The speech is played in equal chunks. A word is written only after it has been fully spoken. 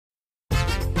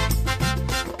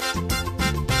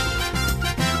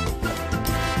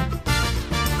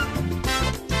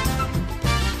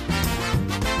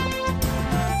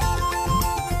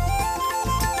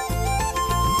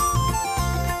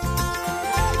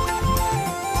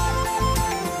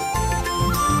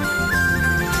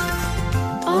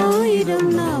ஆயிரம்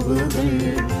நாவுகள்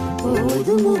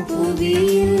போதுமோ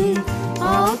புவியில்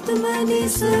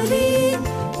ஆத்துமனேசரே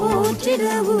போற்றிட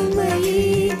உம்மையே.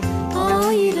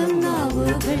 ஆயிரம்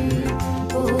நாவுகள்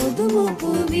போதுமோ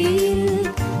புவியில்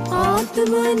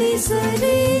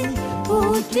ஆத்துமனேசரே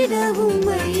போற்றிட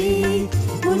உம்மையே.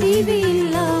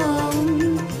 முடிவில்லாவும்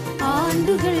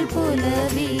ஆண்டுகள்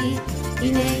போலவே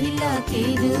இணையில்லா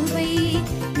கிருபை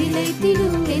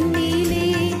நிலைத்திடும் என்னிலே.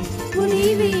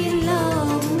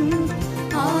 முடிவில்லாவும்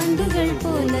ஆண்டுகள்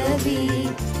போலவே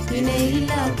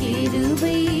இணையில்லா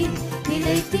கிருபை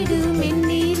நிலைத்திடும்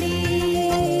என்னிலே.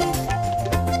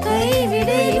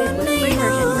 கைவிடை உன்னை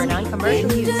நான்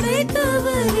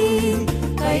என்றுரைத்தவரே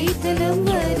கைத்தலம்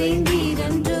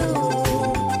வரைந்தீரன்றோ.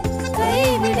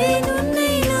 கைவிடை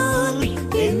உன்னை நான்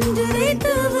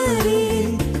என்றுரைத்தவரே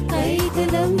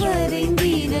கைத்தலம்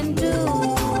வரைந்தீரன்றோ.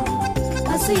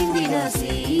 அசைந்திடா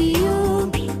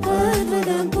சீயோன்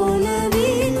பர்வதம் போலவே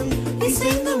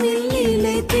இசைந்தும்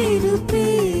நிலைத்திருப்பேன்.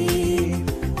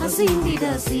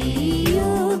 அசைந்திடா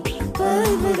சீயோன்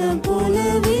பர்வதம்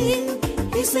போலவே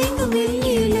இசைந்தும்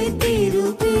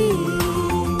நிலைத்திருப்பேன்.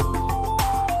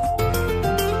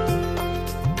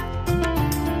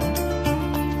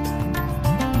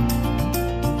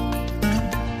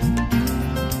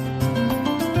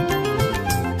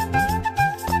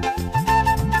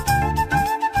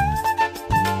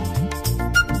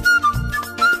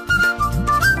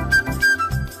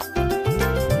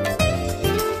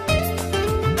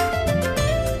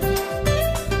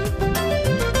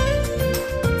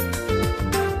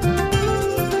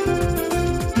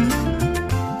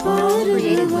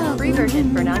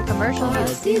 For non-commercial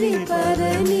use.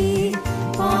 பரனே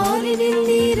பாலினில்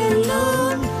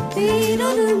நீரெல்லாம்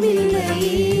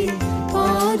வேறொருமில்லையே.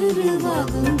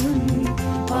 பாருருவாகும்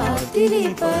பாத்திரே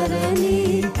பரனே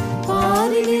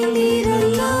பாலினில்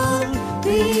நீரெல்லாம்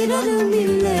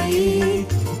வேறொருமில்லையே.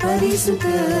 பரிசுத்த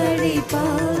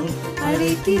அழைப்பால்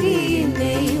அழைத்திரே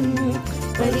என்னையும்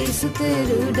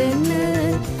பரிசுத்தருடன்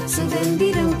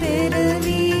சுதந்திரம்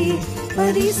பெறவே.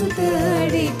 பரிசுத்த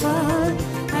அழைப்பால்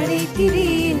அழைத்திரே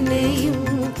என்னையும்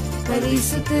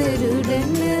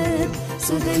பரிசுத்தருடன்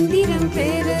சுதந்திரம்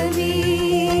பெறவே.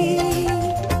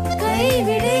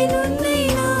 கைவிடை உன்னை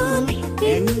நான்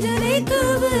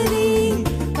என்றுரைத்தவரே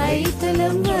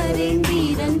கைத்தலம்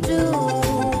வரைந்தீரன்றோ.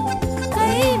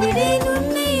 கைவிடை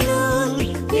உன்னை நான்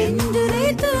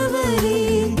என்றுரைத்தவரே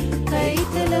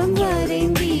கைத்தலம்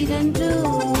வரைந்தீரன்றோ.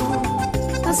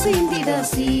 அசைந்திடா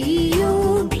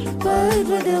சீயோன்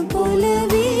பர்வதம்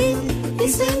போலவே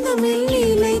இசைந்தும்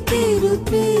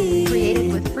நிலைத்திருப்பேன்.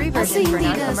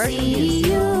 அசைந்திடா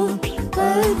சீயோன்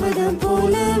பர்வதம்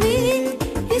போலவே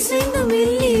இசைந்தும்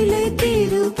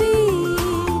நிலைத்திருப்பேன்.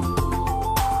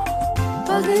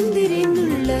 பகந்திரின்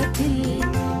உள்ளத்தில்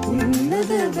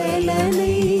உன்னத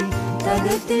வேலனை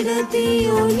தகத்திட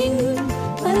தீயோனின்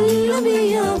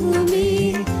வல்லமையாகுமே.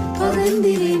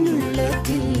 பகந்திரின்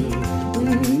உள்ளத்தில்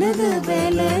உன்னத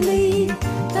வேலனை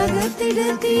தகத்திட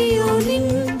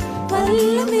தீயோனின்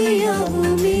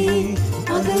வல்லமையாகுமே.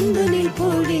 அகந்தனில்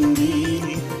பொழிந்தி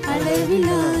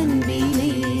அளவிலா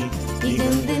அன்பினை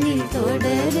இகந்தனில்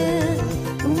தொடர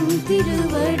உம்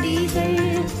திருவடிகள்.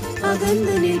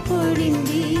 அகந்தனில்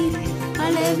பொழிந்தி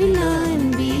அளவிலா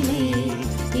அன்பினை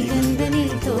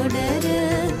இகந்தனில் தொடர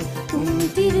உம்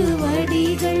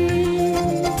திருவடிகள்.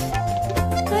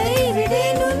 கைவிடை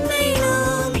உன்னை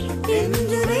நான்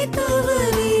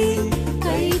என்றுரைத்தவரே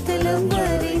கைத்தலம்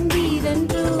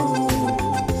வரைந்தீரன்றோ.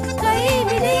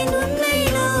 கைவிடை உன்னை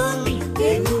நான்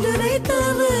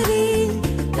என்றுரைத்தவரே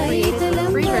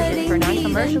கைத்தலம்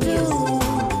வரைந்தீரன்றோ.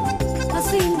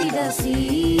 அசைந்திடா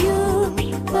சீயோன்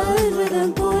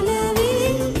பர்வதம் போலவே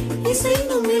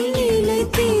இசைந்தும்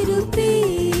நிலைத்திருப்பேன்.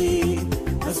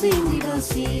 அசைந்திடா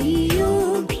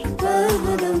சீயோன்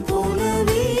பர்வதம்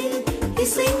போலவே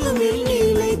இசைந்தும்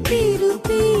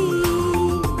நிலைத்திருப்பேன்.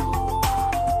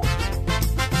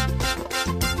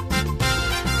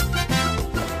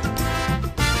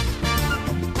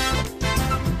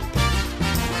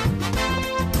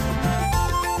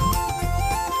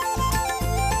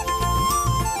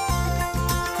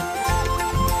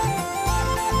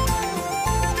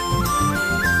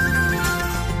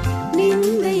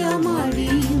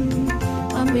 நிந்தையமாடியும்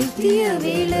அமிழ்த்திய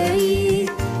வேளையே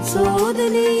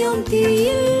சோதனையாம்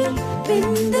தீயில்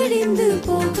வெந்தடிந்து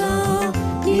போகா.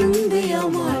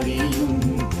 நிந்தையமாடியும்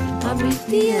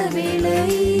அமிழ்த்திய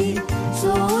வேளையே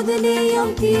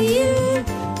சோதனையாம் தீயில்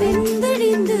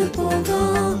வெந்தடிந்து போகா.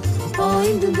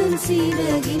 பாய்ந்துதன்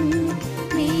சீரகின்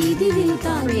மீதில்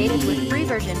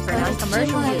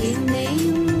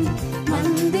என்னையும்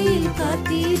மந்தையில்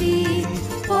காத்தீரே.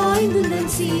 பாய்ந்துதன்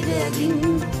சீரகின்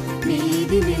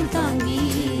மீதினில் தாங்கி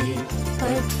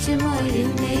பச்சைமாய்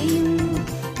என்னையும்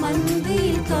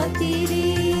மந்தையில் காத்தீரே.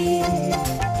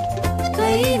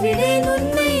 கைவிடேன்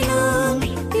உன்னை நான்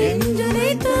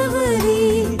என்றுரைத்தவரே,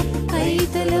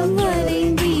 கைத்தலம்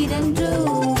வரைந்தீரன்றோ.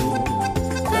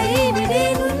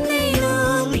 கைவிடேன் உன்னை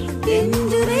நான்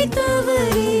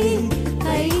என்றுரைத்தவரே,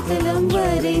 கைத்தலம்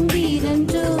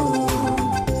வரைந்தீரன்றோ.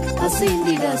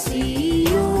 அசைந்திட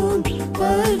சீயோன்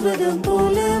பர்வதம்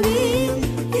போலவே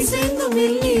இசைந்தும்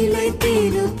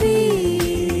நிலைத்திருப்பேன்.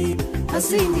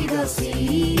 அசைந்திட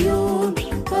சீயோன்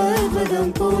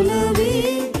பர்வதம் போலவே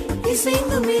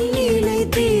இசைந்தும்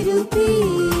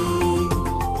நிலைத்திருப்பேன்.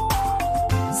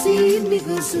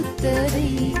 சீர்மிகு சுத்தரை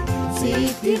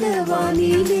சேர்த்திட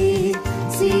வானிலே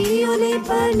சீயோனை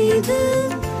பணிது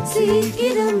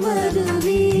சீக்கிரம்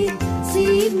வருவே.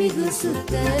 சீர்மிகு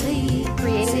சுத்தரை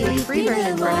சேர்த்திட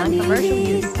வானிலே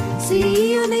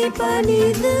சீயோனை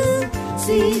பணிது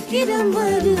சீக்கிரம்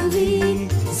வருவே.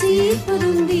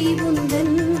 சீர்பருந்தி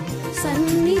உந்தன்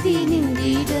சந்நிதி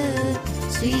நின்றிட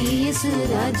ஸ்ரீயேசு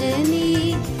ராஜனே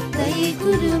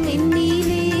கைகுரும்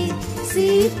என்னிலே.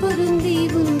 சீர்பருந்தி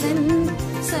உந்தன்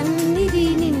சந்நிதி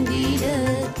நின்றிட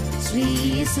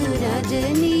ஸ்ரீயேசு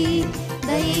ராஜனே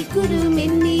கைகுரும்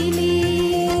என்னிலே.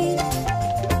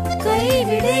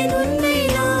 கைவிடேன் உன்னை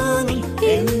நான்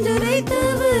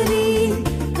என்றுரைத்தவரே,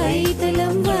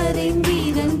 கைத்தலம்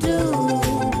வரைந்தீரன்றோ.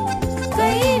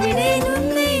 கைவிடேன்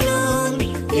உன்னை நான்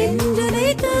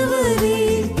என்றுரைத்தவரே,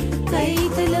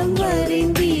 கைத்தலம்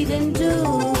வரைந்தீரன்றோ.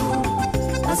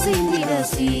 அசைந்திட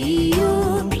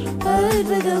சீயோன்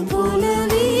பர்வதம்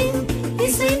போலவே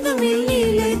இசைந்தும்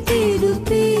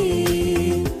நிலைத்திருப்பேன்.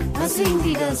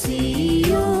 அசைந்திட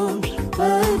சீயோன்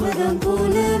பர்வதம்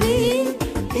போலவே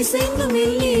இசைந்தும்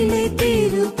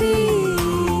நிலைத்திருப்பேன்.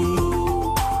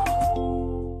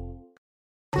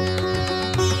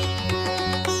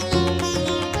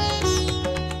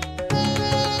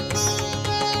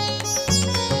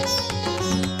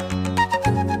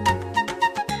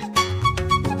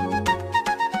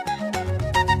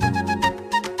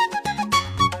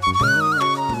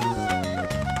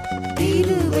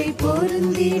 கிருபை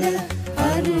பொருந்திட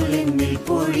அருள் என்னில்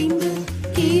பொழிந்து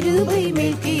கிருபை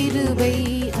மேல் கிருபை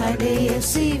அடைய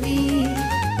செவி.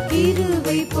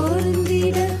 கிருபை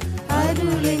பொருந்திட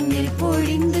அருள் என்னில்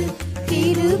பொழிந்து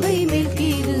கிருபை மேல்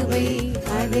கிருபை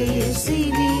அடைய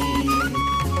செவி.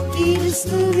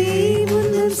 கிறிஸ்துவே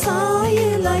உந்தன்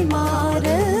சாயலாய் மாற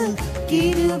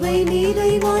கிருபை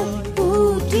நிறைவாய்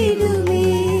ஊற்றிடுமே.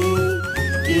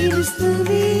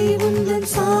 கிறிஸ்துவே உந்தன்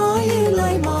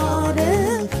சாயலாய் மாற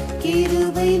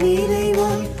கிருபை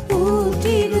நிறைவாய்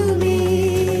ஊற்றிடுமே.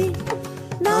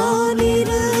 நான்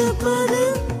இருப்பது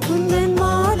உந்தன்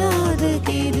மாறாத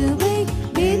கிருபை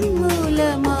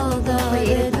வெண்மூலமாகாததும்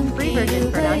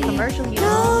கிருபை.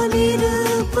 நான்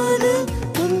இருப்பது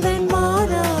உந்தன்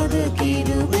மாறாத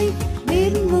கிருபை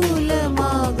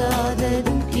வெண்மூலமாகாததும்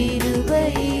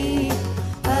கிருபை.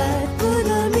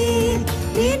 அற்புதமே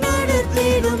நீ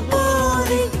நடத்திடும்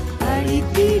பாதை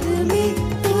அழித்திடுமே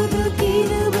புது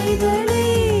கிருபைகளை.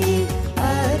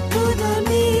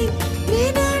 அற்புதமே நீ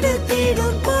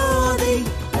நடத்திடும் பாதை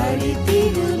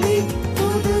அழித்திடுமே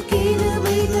புது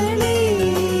கிருபைகளை.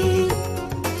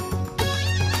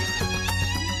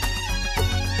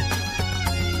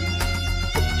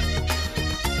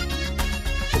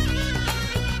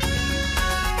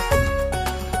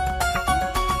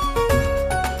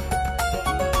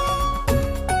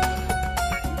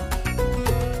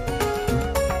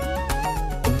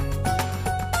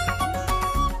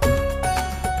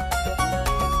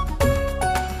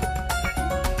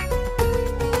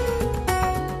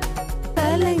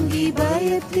 கலங்கி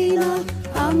பயத்தினால்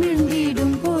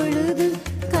அமிழ்ந்திடும் பொழுது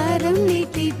கரம்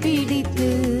நீட்டி பிடித்து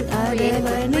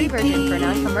அரவணைத்தீர்.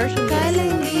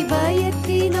 கலங்கி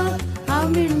பயத்தினால்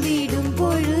அமிழ்ந்திடும்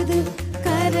பொழுது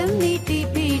கரம் நீட்டி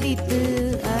பிடித்து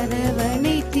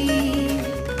அரவணைத்தீர்.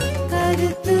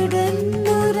 கருத்துடன்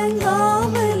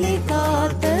உறங்காமலே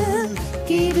காத்த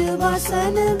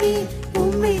கிருபாசனமே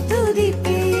உம்மை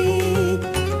துதிப்பேன்.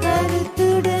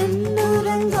 கருத்துடன்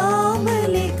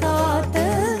உறங்காமலே காத்த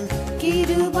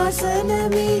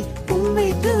கிருபாசனமே உம்மை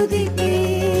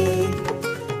துதிப்பேன்.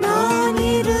 நான்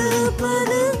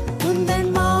இருப்பது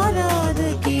உந்தன் மாறாத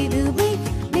கிருபை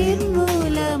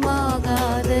நிர்மூலமாகாததும்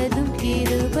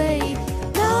கிருபை.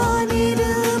 நான்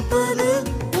இருப்பது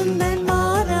உந்தன்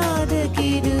மாறாத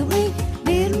கிருபை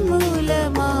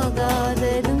நிர்மூலமாகாததும்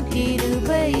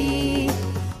கிருபை.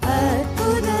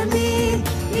 அற்புதமே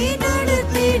நீ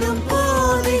நடத்திடும்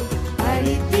பாதை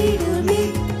அழித்திடுமே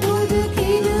புது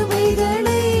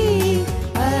கிருபைகளை.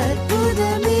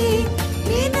 அற்புதமே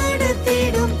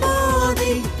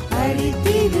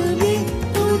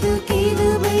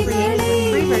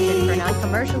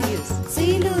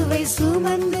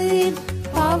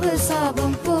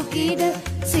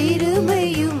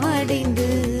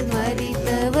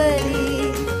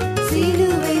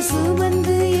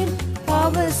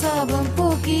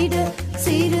அழித்திட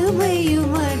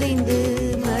சிறுமையும் அடைந்து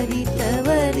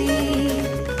மரித்தவரே.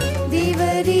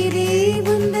 தேவரீரே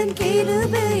உந்தன்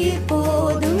கிருபையே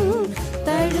போதும்,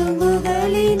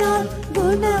 தழும்புகளினால்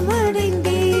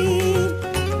குணமடைந்தேன்.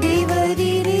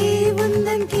 தேவரீரே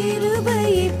உந்தன்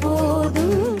கிருபையே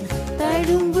போதும்,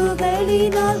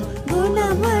 தழும்புகளினால்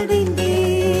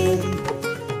குணமடைந்தேன்.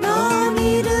 நான்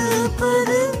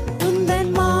இருப்பது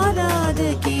உந்தன் மாறாத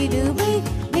கிருபை,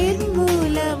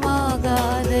 நிர்மூலமாகாததும்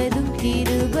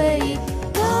கிருபை.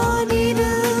 நான்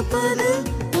இருப்பது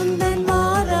உந்தன்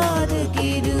மாறாத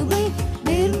கிருபை,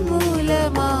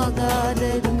 நிர்மூலமாகாததும்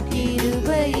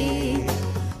கிருபை.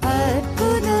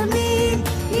 அற்புதமே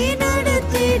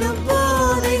நடத்திடும்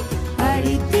போதை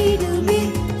அழித்திடுமே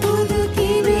புது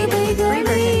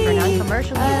கிருபைகளை.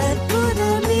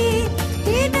 அற்புதமே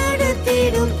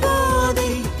நடத்திடும்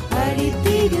போதை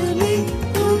அழித்திடுமே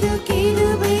புது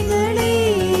கிருபைகளை.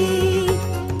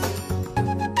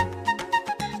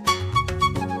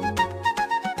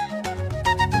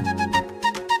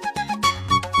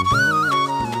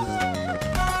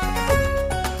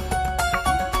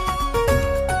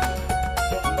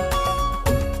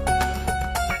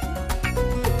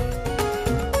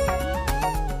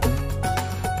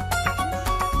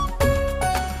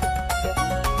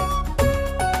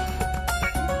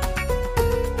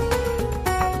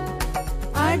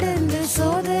 அடர்ந்த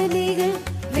சோதனைகள்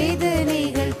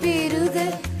வேதனைகள் பெருக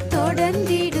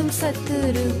தொடர்ந்திடும்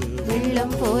சத்துரு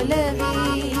வெள்ளம் போலவே.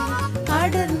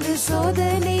 அடர்ந்த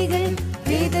சோதனைகள்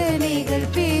வேதனைகள்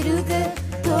பெருக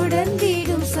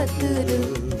தொடர்ந்திடும் சத்துரு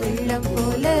வெள்ளம்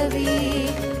போலவே.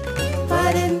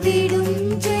 பறந்திடும்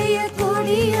ஜெய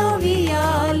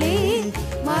கொடியாவியாலே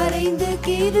மறைந்த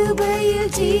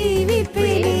கிருபையில்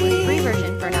ஜீவிப்பேனே.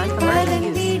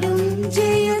 பறந்திடும்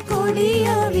ஜெய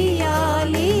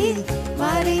கொடியாவியாலே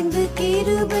மறைந்து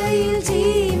கிருபையில்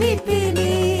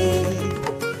ஜீவிப்பேனே.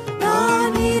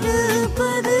 நான்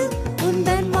இருப்பது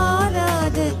உந்தன்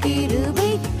மாறாத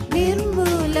கிருபை,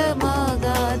 நிர்மூலமாகாததும்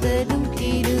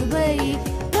கிருபை.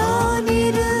 நான்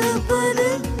இருப்பது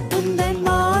உந்தன்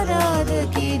மாறாத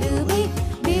கிருபை,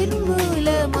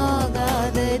 நிர்மூலமாகாததும்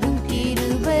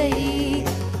கிருபை.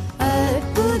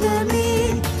 அற்புதமே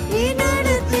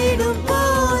நடத்திடும்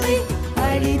போதை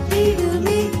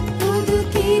அழித்திடுமே புது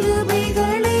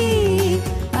கிருபைகளை.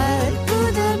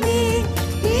 அற்புதமே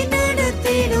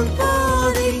நடத்திடும்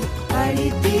போதை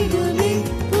அழித்திடுமே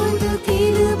புது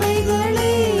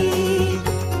கிருபைகளை.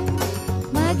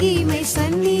 மகிமை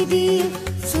சந்நிதியில்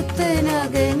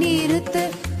சுத்தனாக நிறுத்த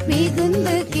மிகுந்த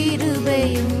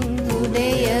கிருபையும்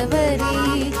உடையவரே.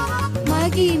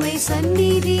 மகிமை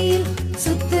சந்நிதியில்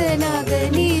சுத்தனாக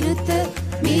நிறுத்த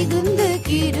மிகுந்த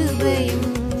கிருபையும்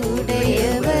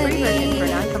உடையவரே.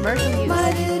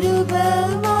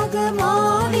 மறுரூபமாக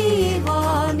மாறிய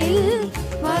வானில்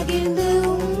மகிழ்ந்து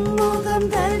உம்முகம்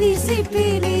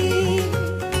தரிசிப்பேனே.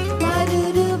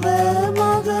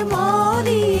 மறுரூபமாக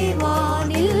மாறிய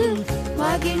வானில்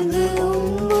மகிழ்ந்து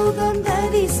உம்முகம்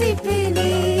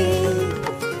தரிசிப்பேனே.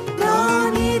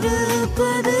 நான்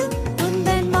இருப்பது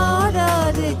உந்தன்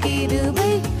மாறாத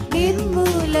கிருபை,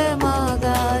 நிர்மூலமாகாததும்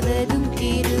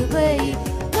கிருபை.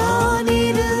 நான்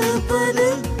இருப்பது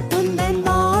உந்தன்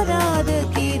மாறாத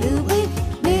கிருபை,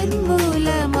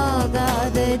 நிர்மூலமாகாததும்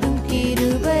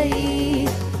கிருபை.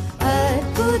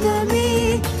 அற்புதமே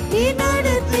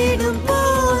நடத்திடும்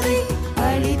போதை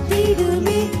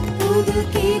அழித்திடுமே புது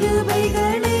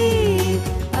கிருபைகளை.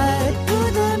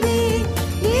 அற்புதமே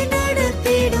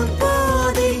நடத்திடும்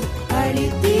போதை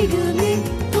அழித்திடுமே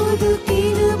புது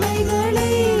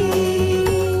கிருபைகளை.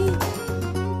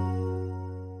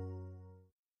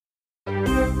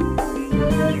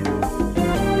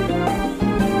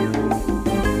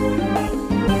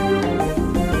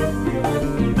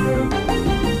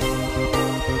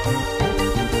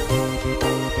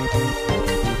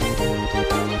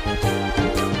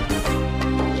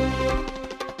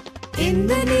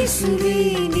 எந்த நேசுவே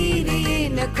நீரே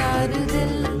என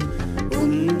காருதல்,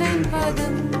 உந்தன்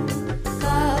பதம்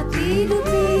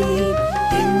காத்திருப்பேன்.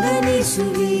 எந்த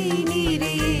நேசுவே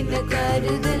நீரே என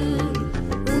காருதல்,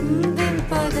 உந்தன்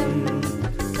பதம்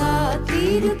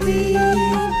காத்திருப்பேன்.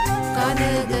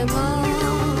 கனகமா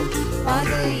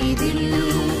பதை இதில்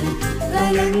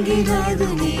கலங்கினாது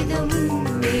நீதம்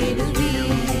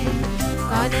நேருவேன்.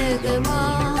 கனகமா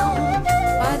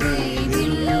பதை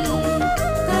இதில்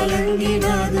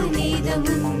கலங்கினாது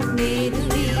நீதமும்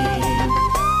நேருவேன்.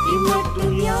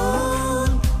 இம்மட்டும்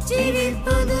யார்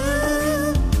ஜீவிப்பது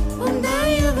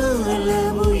உந்தயவு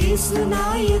அல்லவோ இயேசு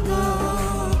நாயகா.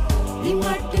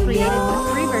 இம்மட்டும்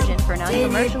யார்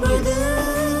ஜீவிப்பது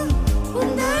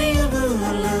உந்தயவு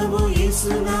அல்லவோ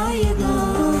இயேசு நாயகா.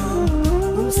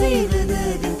 உம்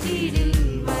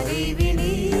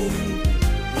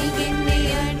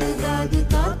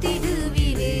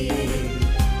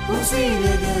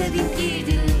உசேலகரின்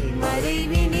கீழில்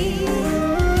மறைவினே,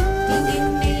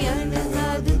 என்னை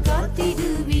அணுகாது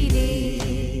காத்திடுவீரே.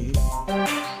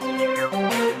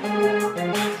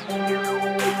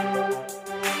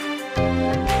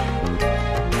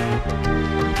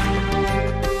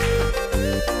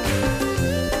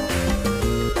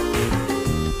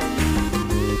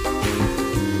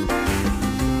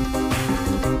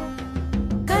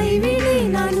 கைவிடை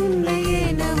நான் உன்னை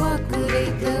என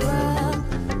வாக்குரைத்தவா,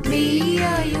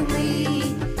 மெய்யாயுமை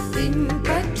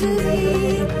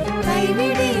பின்பற்றுவேன்.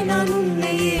 கைவிடை நான்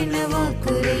உன்னை என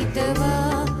வாக்குரைத்தவா,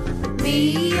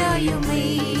 மெய்யாயுமை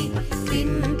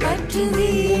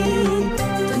பின்பற்றுவேன்.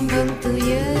 துன்பம்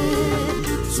துயர்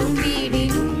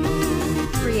சுண்டிடினும்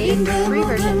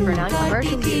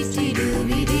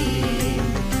தேற்றிடுவிடேன்.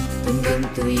 துன்பம்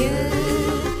துயர்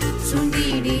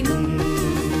சுண்டிடினும்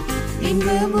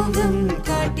இன்பமுகம்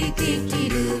காட்டி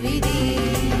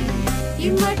தேற்றிடுவிடேன்.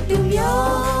 இம்மட்டும்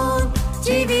யார்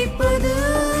ஜீவிப்பது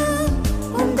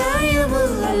உம் தயவு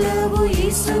அல்லவோ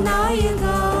இயேசு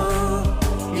நாயகா.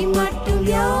 இம்மட்டும்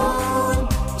யார்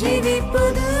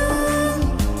ஜீவிப்பது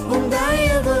உம்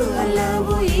தயவு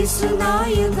அல்லவோ இயேசு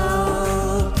நாயகா.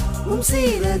 உம்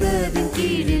சீரகரின்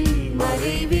கீழில்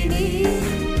மறைவினே,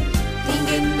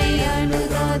 என்னை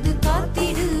அணுகாது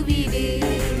காத்திடுவீரே.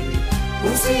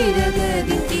 உம்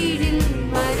சீரகரின் கீழில்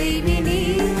மறைவினே,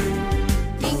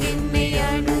 என்னை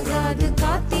அணுகாது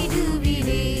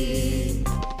காத்திடுவீரே.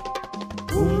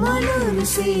 உம்மளொரு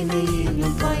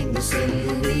சேனையிலும் பாய்ந்து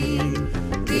செல்லுவேன்,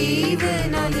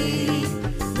 தேவனாலே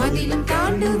மதிலும்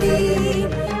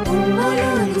தாண்டுவேன்.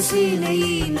 உம்மளொரு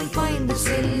சேனையிலும் பாய்ந்து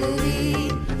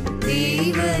செல்லுவேன்,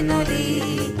 தேவனாலே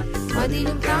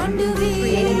மதிலும்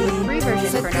தாண்டுவேன்.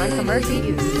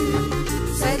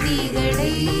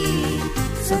 சதிகளை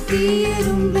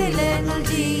சத்தியரும் பலனால்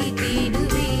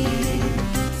ஜெயித்திடுவேன்.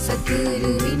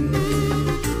 சத்துருவின்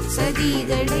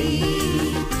சதிகளை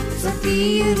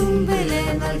சத்தியரும்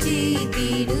பலனால்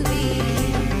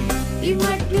ஜெயித்திடுவேன்.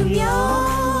 இம்மட்டும்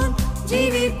யார்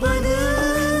ஜீவிப்பது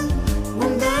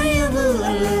உம் தயவு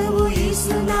அல்லவோ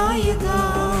இயேசு நாயகா.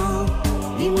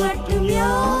 இம்மட்டும்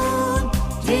யார்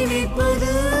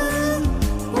ஜீவிப்பது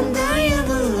உம்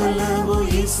தயவு அல்லவோ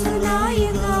இயேசு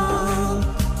நாயகா.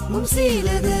 உம்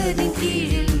சீலகரின்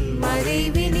கீழில்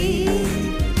மறைவினே,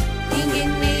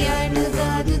 என்னை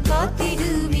அணுகாது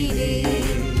காத்திடுவீரே.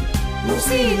 உம்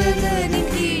சீலகரின்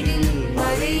கீழில்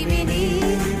மறைவினே,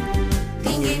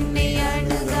 என்னை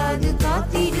அணுகாது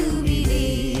காத்திடுவீரே.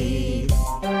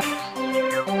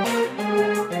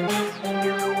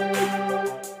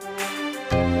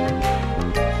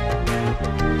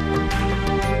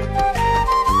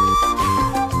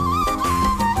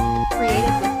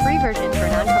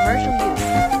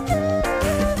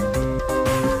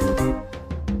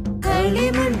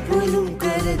 களிமண் போலும்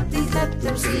கரத்தில்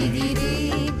சத்தம்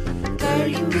செய்கிறேன்,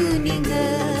 களிம்பு நீங்க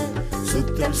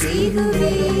சுத்தம்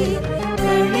செய்கிறேன்.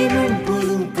 களிமண்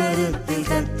போலும் கரத்தில்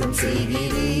சத்தம்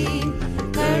செய்கிறேன்,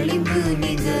 களிம்பு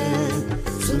நீங்க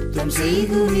சுத்தம்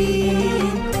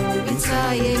செய்கிறேன். என்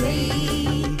சாயலை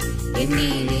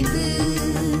என்னிலிருந்து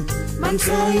மண்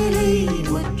சாயலை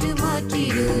ஒற்று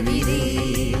மாற்றிடுவீரே.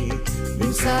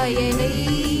 என் சாயலை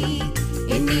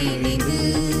என்னிலிருந்து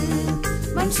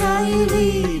மண் சாயலை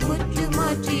ஒற்று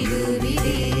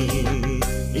மாற்றிடுவீரே.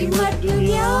 இம்மட்டும்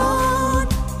யார்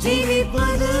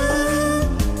ஜீவிப்பது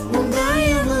உம்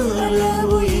தயவு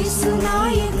அல்லவோ இயேசு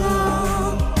நாயகா.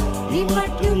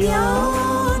 இம்மட்டும்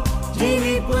யார்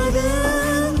ஜீவிப்பது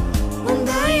உம்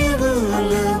தயவு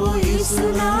அல்லவோ இயேசு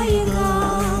நாயகா.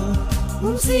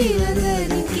 உம்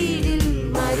சீலகரின் கீழில்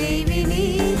மறைவினே,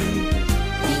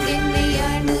 என்னை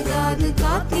அணுகாது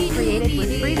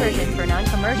காத்திடுவீரே.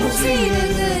 உம்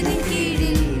சீலகரின்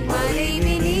கீழில்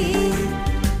மறைவினே,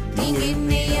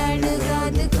 என்னை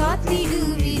அணுகாது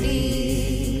காத்திடுவீரே.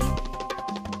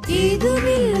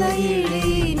 ஏதுமில்லை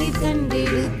ஏழை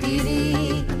கண்டெடுத்தீரே,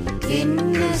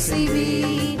 என்ன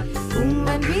செய்வேன் உம்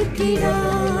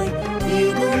அன்பிற்கினாய்.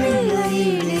 ஏதுமில்லை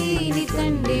ஏழை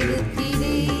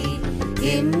கண்டெடுத்தீரே,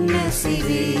 என்ன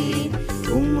செய்வேன்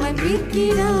உம்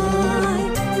அன்பிற்கினாய்.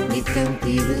 நித்தம்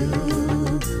திரு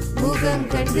முகம்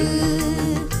கண்டு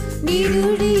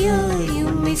நீருடியாய்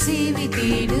உம்மை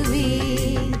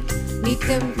சேவித்திடுவேன்.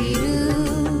 நித்தம் திரு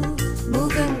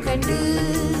முகம் கண்டு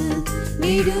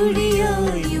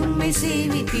நீருடியாய் உம்மை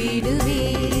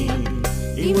சேவித்திடுவேன்.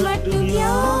 இம்மட்டும்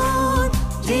யார்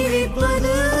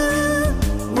ஜீவிப்பது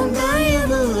உம்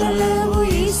தயவு அல்லவோ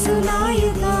இயேசு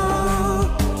நாயகா.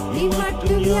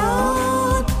 இம்மட்டும்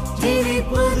யார்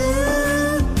ஜீவிப்பது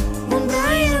உம்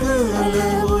தயவு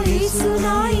அல்லவோ இயேசு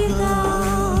நாயகா.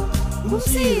 உம்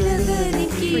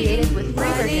சீலகரின் கீழில்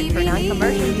மறைவினே,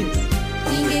 non-commercial use.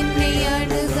 என்னை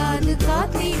அணுகாது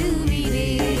காத்திடுவீரே,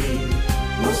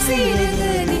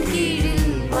 முசீரகனின்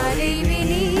கீழில்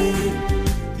மறைவினே,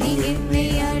 என்னை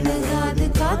அணுகாது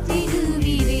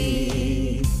காத்திடுவீரே.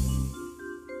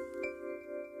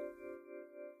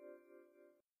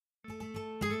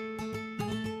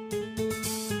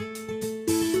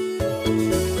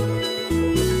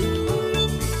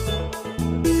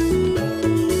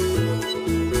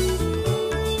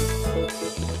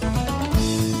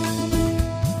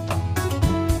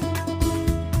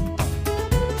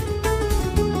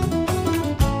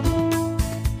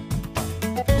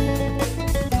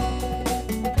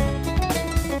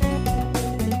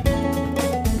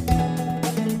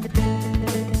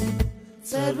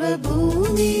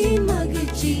 சர்வபூமியின்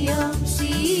மகிழ்ச்சியாம்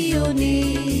சீயோனே,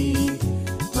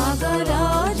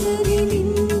 மகாராஜனின்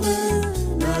இன்ப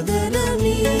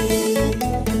நகரமே.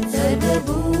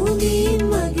 சர்வபூமியின்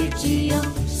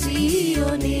மகிழ்ச்சியாம்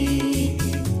சீயோனே,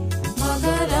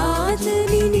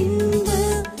 மகாராஜனின் இன்ப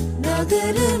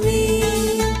நகரமே.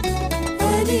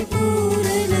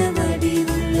 பரிபூரண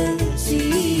வடிவுள்ள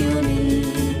சீயோனில்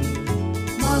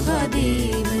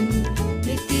மகாதேவன்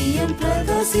நித்தியம்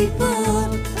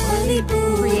பிரகாசிப்பார்.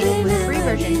 Created with free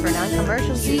version for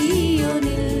non-commercial use.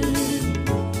 சீயோனில்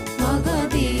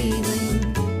மகாதேவன்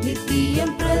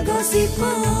நித்தியம்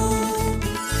பிரகாசிப்பார்.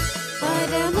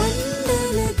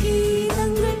 பரமண்டல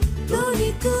கீதங்கள்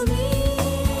துணிக்குமே,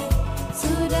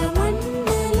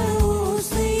 சுரமண்டல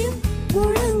ஓசையும்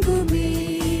முழங்குமே.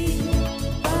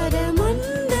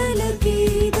 பரமண்டல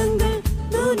கீதங்கள்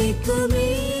துணிக்குமே,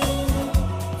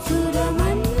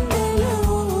 சுரமண்டல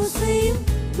ஓசையும்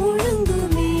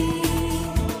முழங்குமே.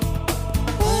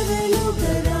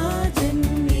 பரலோகராஜன்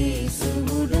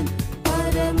இயேசுவுடன்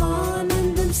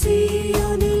பரமானந்தம்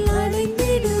சீயோனில்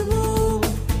அடைந்திடுவோம்.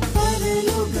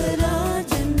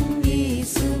 பரலோகராஜன்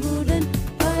இயேசுவுடன்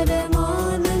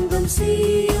பரமானந்தம்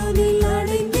சீயோனில்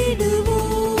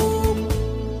அடைந்திடுவோம்.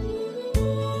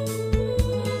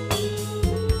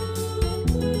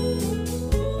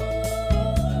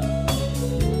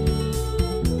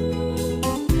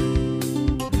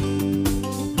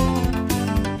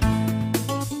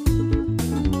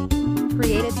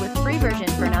 Created with free version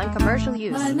for non-commercial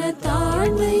use.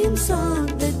 மனத்தாழ்மையும்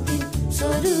சாந்தத்தின்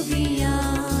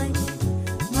சொருகியாய்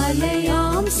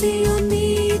மலையாம் சீயோன்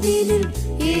மீதினில்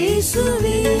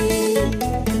இயேசுவே.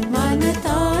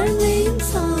 மனத்தாழ்மையும்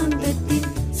சாந்தத்தின்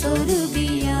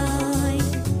சொருகியாய்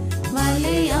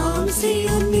மலையாம்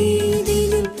சீயோன்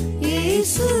மீதினில்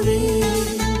இயேசுவே.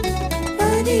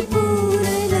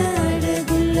 பரிபூரண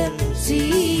அழகுள்ள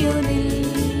சீயோனில்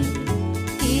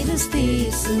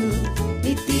கிறிஸ்தேசு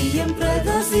நித்தியம்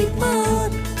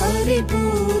பிரகாசிப்பார்.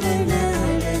 பரிபூரண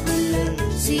அழகுள்ள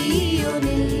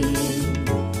சீயோனில்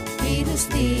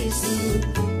கிறிஸ்தேசு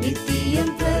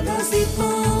நித்தியம்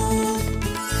பிரகாசிப்பார்.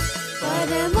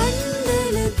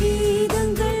 பரமண்டல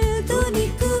கீதங்கள்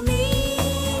துணிக்குமே,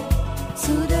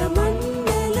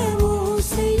 சுரமண்டல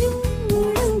ஓசையும்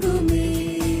முழங்குமே.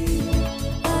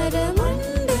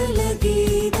 பரமண்டல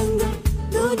கீதங்கள்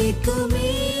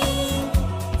துணிக்குமே,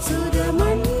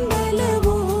 சுரமண்டல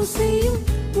ஓசையும்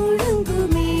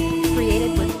முழங்குமே.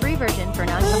 Created with free version for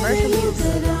non-commercial use.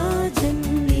 பரலோகராஜன்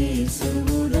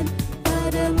இயேசுவுடன்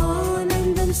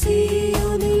பரமானந்தம்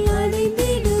சீயோனில்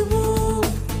அடைந்திடுவோம்.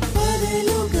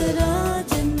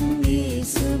 பரலோகராஜன்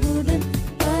இயேசுவுடன்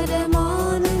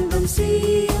பரமானந்தம்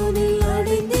சீயோனில்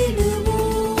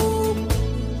அடைந்திடுவோம்.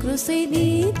 கிருசை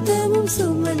நித்தமும்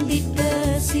சுமந்திட்ட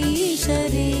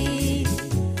சீஷரே,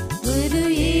 குரு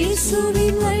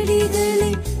இயேசுவின்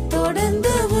வழிகளை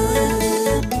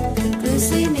தொடர்ந்தவர்.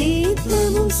 கிருசை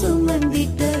நித்தமும்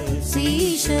சுமந்திட்ட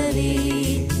சீஷரே,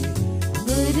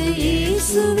 குரு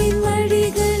இயேசுவின்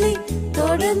வழிகளை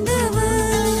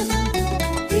தொடர்ந்தவர்.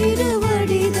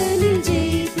 திருவடிதலில்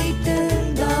ஜெயித்திட்ட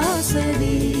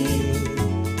தாசரே,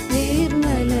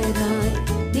 நேர்மலராய்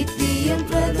நித்தியம்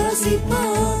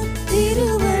பிரகாசிப்பார்.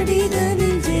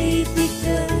 திருவடிதலில் ஜெயித்திட்ட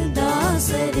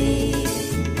தாசரே,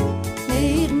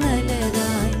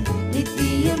 நேர்மலராய்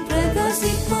நித்தியம்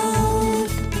பிரகாசிப்பார்.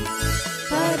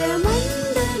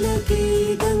 பரமண்டல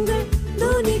கீதங்கள்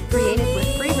Created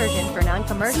with free version for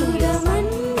non-commercial use.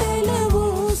 சுரமண்டல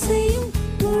ஓசையும்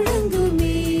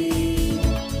முழங்குமே.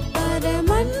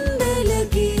 பரமண்டல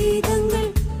கீதங்கள்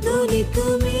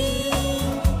துணிக்குமே,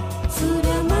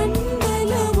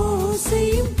 சுரமண்டல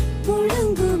ஓசையும்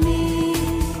முழங்குமே.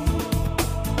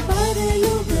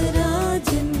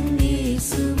 பரலோகராஜன்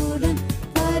இயேசுவுடன்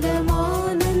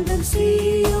பரமானந்தம்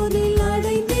சீயோனில்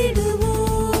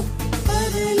அடைந்திடுவோம்.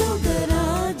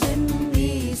 பரலோகராஜன்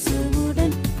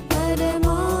இயேசுவுடன்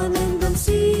பரமானந்தம்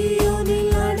சீயோனில்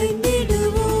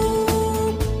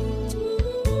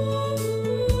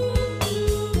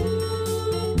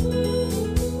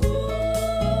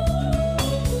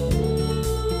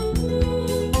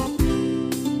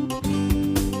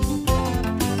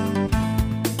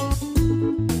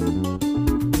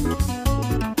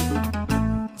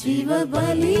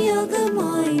பலியாக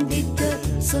மாய்ந்திட்ட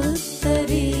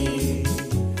சுத்தரே,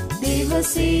 தேவ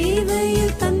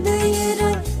சேவையில்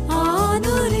தந்தையராய்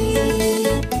ஆனோரே,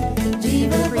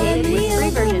 ஜீவ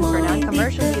பலியாக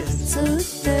மாய்ந்திட்ட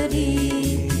சுத்தரே,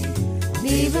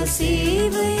 தேவ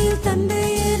சேவையில்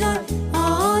தந்தையராய்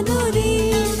ஆனோரே,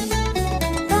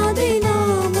 தாதை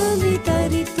நாமமே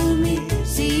தரித்துமே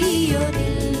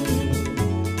சீயோனில்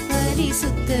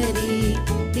பரிசுத்தரே,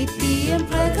 நித்தியம்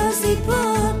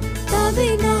பிரகாசிப்பார், தாதை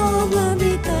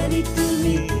நாமமே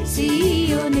தரித்துமே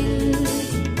சீயோனில்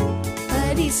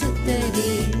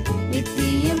பரிசுத்தரே,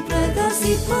 நித்தியம்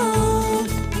பிரகாசிப்பார்.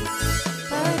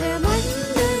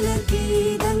 பரமண்டல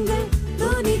கீதங்கள்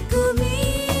தொனிக்குமே,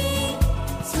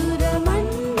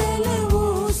 சுரமண்டல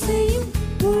ஓசையும்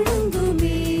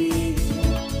முழங்குமே,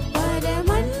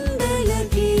 பரமண்டல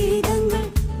கீதங்கள்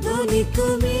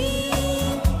தொனிக்குமே,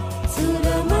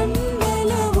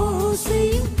 சுரமண்டல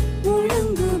ஓசையும்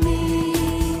முழங்குமே,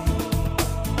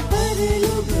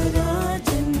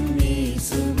 பரலோகராஜன்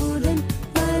இயேசுவுடன்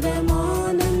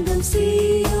பரமானந்தம்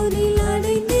சீயோனில்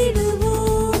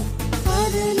அடைந்திடுவோம்,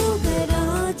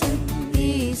 பரலோகராஜன்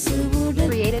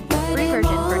இயேசுவுடன்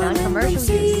பரமானந்தம்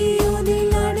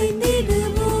சீயோனில்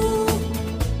அடைந்திடுவோம்,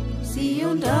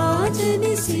 சீயோன்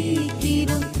ராஜனே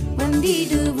சீக்கிரம்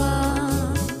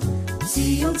வந்திடுவார்,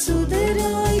 சீயோன்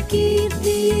சுதராய்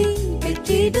கீர்த்தியை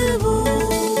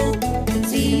பெற்றிடுவோம்,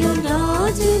 சீயோன்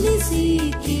ராஜனே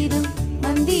சீக்கிரம்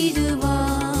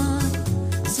வந்திடுவார்,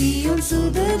 சீயோன்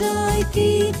சுதராய்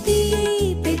கீர்த்தியை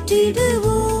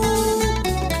பெற்றிடுவோம்,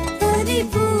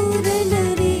 பரிபூரண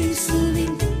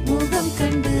இயேசுவின் முகம்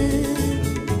கண்டு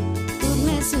பூர்ண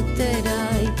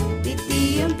சுத்தராய்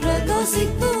நித்தியம்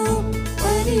பிரகாசிப்போம்,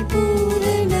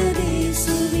 பரிபூரண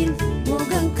இயேசுவின்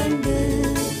முகம் கண்டு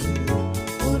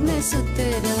பூர்ண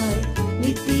சுத்தராய்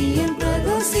நித்தியம்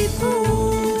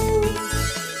பிரகாசிப்போம்.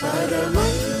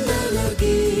 பரமண்டல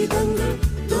கீதங்கள்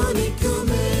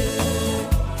தொனிக்குமே,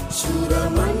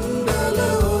 சுரமண்டல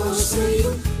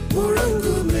ஓசையும்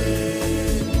முழங்குமே,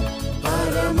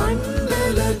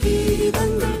 பரமண்டல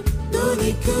கீதங்கள்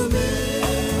தொனிக்குமே,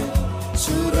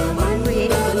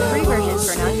 சுரமண்டல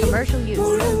ஓசையும்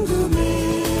முழங்குமே,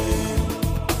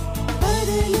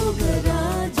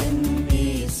 பரலோகராஜன்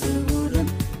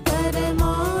இயேசுவுடன்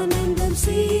பரமானந்தம்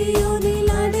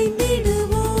சீயோனில்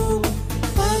அடைந்திடுவோம்,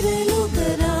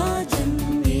 பரலோகராஜன்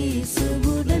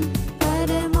இயேசுவுடன்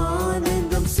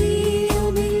பரமானந்தம்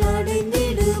சீயோனில்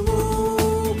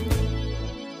அடைந்திடுவோம்.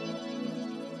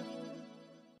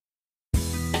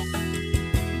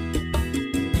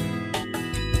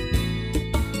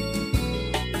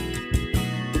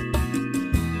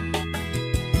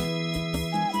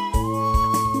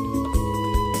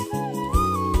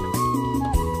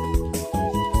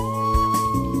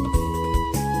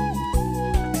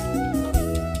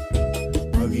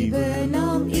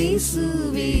 அதிபனாம்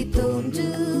இயேசுவே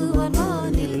தோன்றுவார்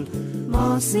வானில்,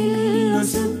 மாசில்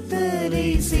அசுத்தரை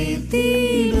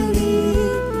சேர்த்திடுவே,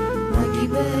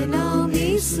 அதிபனாம்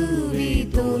இயேசுவே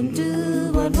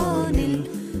தோன்றுவார் வானில்,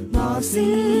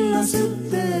 மாசில்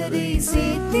அசுத்தரை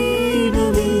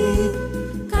சேர்த்திடுவே,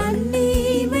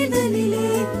 கண்ணீர்மைதலிலே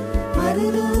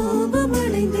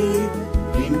மறுரூபமடைந்து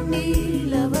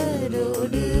விண்ணில்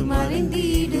அவரோடு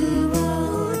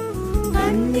மறைந்திடுவார்,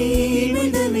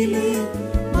 கண்ணீர்மைதலிலே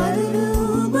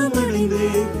மறுரூபமடைந்து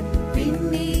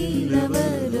விண்ணில்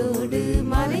அவரோடு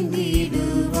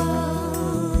மறைந்திடுவார்.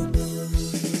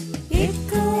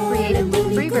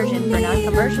 Free version for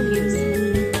non-commercial use.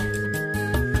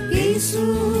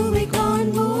 இயேசுவை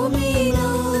காண்போமே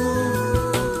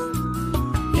நாம்,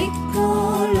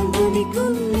 எக்காலம்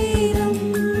துணிக்கும் நேரம்,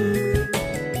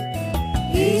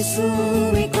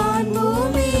 இயேசுவை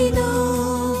காண்போமே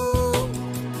நாம்,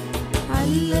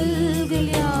 அல்லல்கள்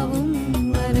யாவும்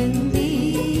மறந்தே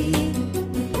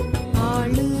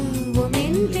ஆளுவோம்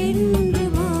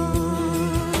என்றென்றுமாய்,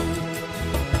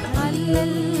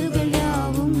 அல்லல்கள்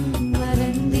யாவும்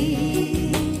மறந்தே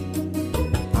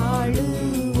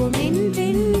ஆளுவோம்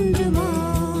என்றென்றுமாய்.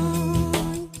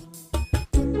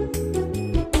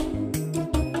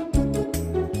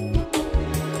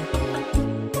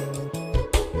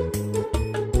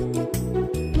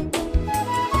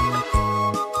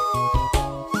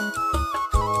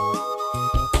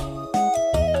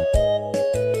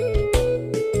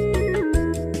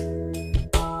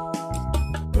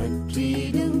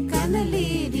 பற்றிடும்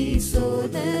கனலேறி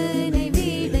சோதனை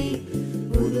வேளை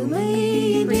புதுமை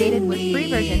Created with free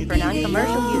version for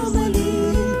non-commercial use.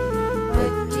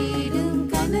 பற்றிடும்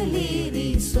கனலேறி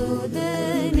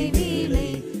சோதனை வேளை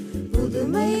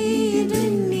புதுமை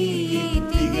நீயை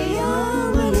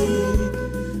திகையாமலே,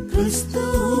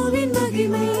 கிறிஸ்துவின்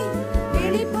மகிமை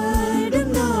வெளிப்பட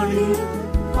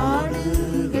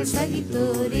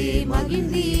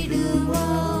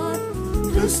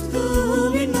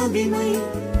கிறிஸ்துவின் மகிமை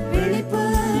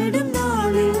வெளிப்படும்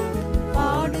நாளில்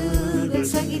பாடுகள்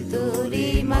சகித்தோரே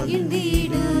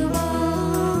மகிழ்ந்திடுவார்.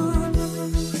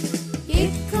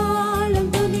 எக்காலம்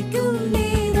துணிக்கும்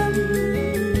நேரம்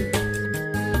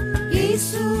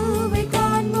இயேசுவை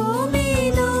காண்போமே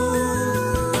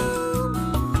நாம்.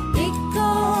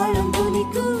 எக்காலம்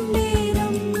துணிக்கும்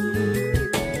நேரம்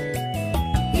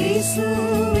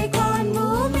இயேசுவை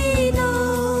காண்போமே நாம்.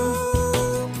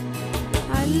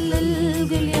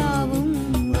 அல்லல்கள் யாவும்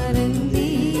மறந்தே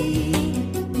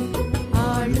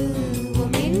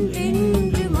ஆளுவோம்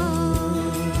என்றென்றுமா.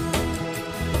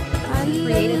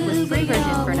 Created with free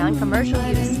version for non-commercial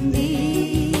use.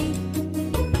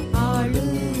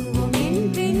 ஆளுவோம்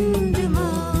என்றென்றுமா.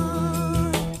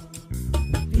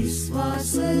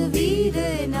 விசுவாச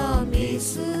வீரனாம்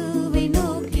இயேசுவை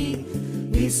நோக்கி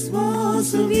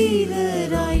விசுவாச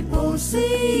வீரராய் போர்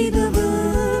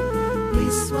செய்தவர்.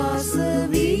 விசுவாச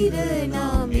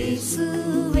வீரனாம்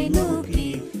இயேசுவை நோக்கி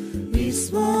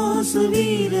விசுவாச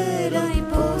வீரராய்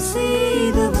போர்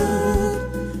செய்தவர்.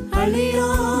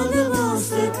 அழியாத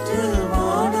மாசற்ற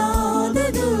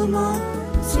வாடாததுமா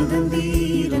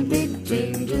சுதந்திரம்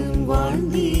பெற்றென்றும்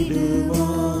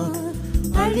வாழ்ந்திடுவார்.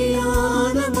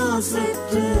 அழியாத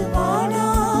மாசற்ற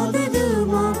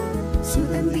வாடாததுமா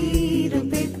சுதந்திரம்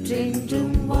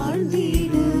பெற்றென்றும்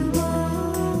வாழ்ந்திடுவார்.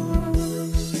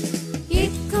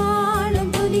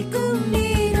 எக்காலம் துணிக்கும்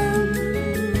நேரம்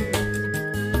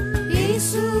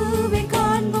இயேசுவை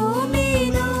காண்போமே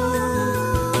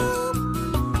நாம்.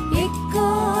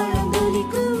 எக்காலம்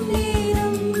துணிக்கும்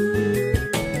நேரம்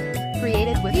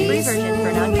Created with free version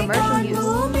for non-commercial use.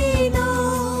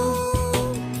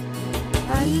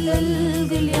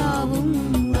 அல்லல்கள் யாவும்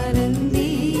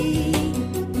மறந்தே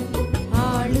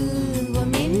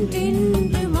ஆளுவோம்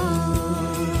என்றென்றுமா.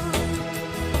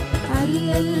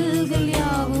 அல்லல்கள்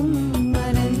யாவும்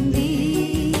மறந்தே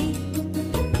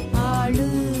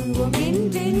ஆளுவோம்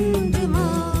என்றென்றுமா.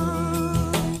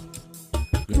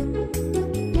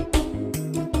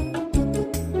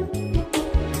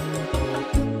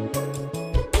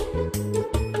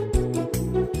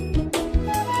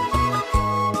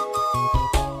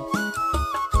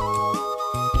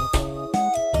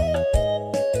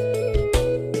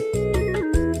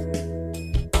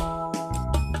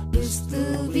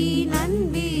 கிறிஸ்துவின்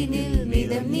அன்பினில்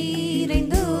மிதம்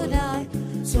நிறைந்தோராய்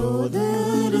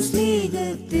சோதர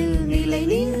ஸ்நேகத்தில் நிலை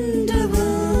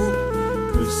நின்றவர்.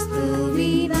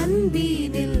 கிறிஸ்துவின்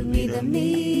அன்பினில் மிதம்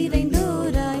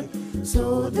நிறைந்தோராய்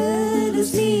சோதர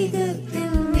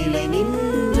ஸ்நேகத்தில் நிலை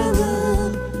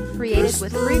நின்றவர். Created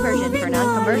with free version for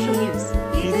non-commercial use.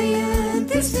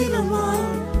 இதயத்தில் ஸ்திரமாய்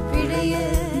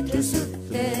பிழையற்ற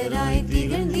சுத்தராய்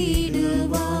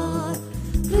திகழ்ந்திடுவார்.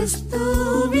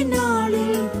 கிறிஸ்துவின்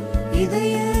நாளில்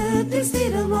இதயத்தில்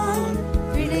ஸ்திரமாய்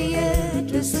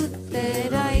பிழையற்ற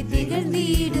சுத்தராய்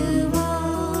திகழ்ந்திடுவார்.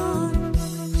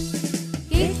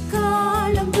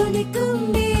 எக்காலம் துணிக்கும்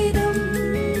நேரம்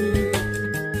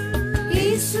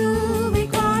இயேசுவை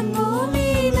காண்போமே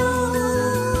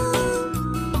நாம்.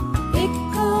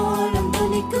 எக்காலம்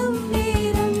துணிக்கும்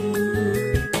நேரம்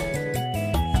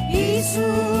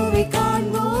இயேசுவை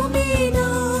காண்போமே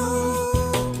நாம்.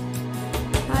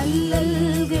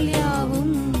 அல்லல்கள்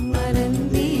யாவும்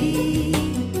மறந்தே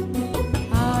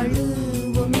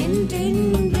ஆளுவோம்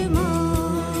என்றென்றுமா.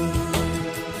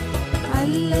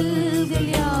 அல்லல்கள்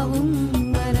யாவும்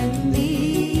மறந்தே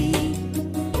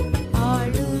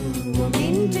ஆளுவோம்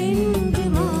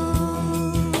என்றென்றுமா.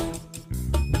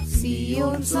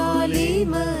 சீயோன்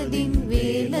சாலேமதின்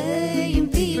வேலையும்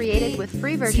Created with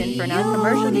free version for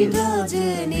non-commercial use.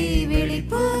 ராஜனே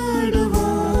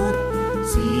வெளிப்படுவார்.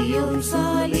 சீயோன்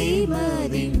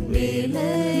சாலேமதின்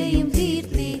வேலையும்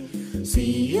தீர்த்தே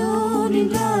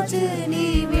சீயோனின் ராஜனே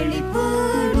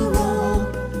வெளிப்படுவார்.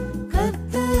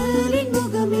 கர்த்தரின்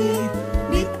முகமே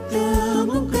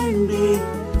நித்தமும் கண்டே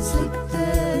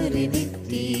சுத்தரை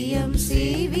நித்தியம்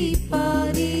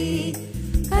சேவிப்பாரே.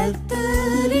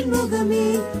 கர்த்தரின் முகமே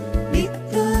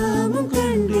நித்தமும்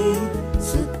கண்டே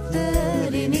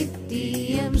சுத்தரை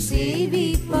நித்தியம்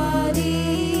சேவிப்பாரே.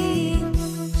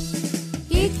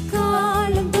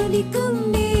 எக்காலம் துணிக்கும்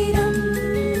நேரம்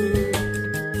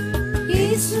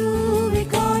இயேசுவை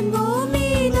காண்போமே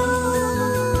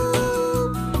நாம்.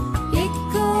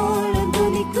 எக்காலம்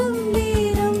துணிக்கும்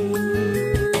நேரம்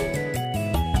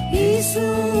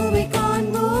இயேசுவை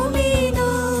காண்போமே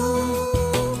நாம்.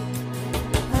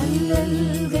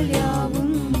 அல்லல்கள்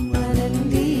யாவும்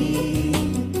மறந்தே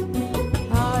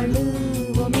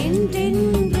ஆளுவோம்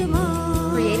என்றென்றுமா.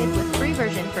 Created with free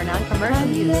version for non-commercial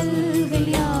use. அல்லல்கள்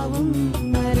யாவும்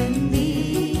மறந்தே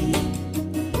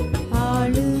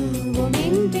ஆளுவோம்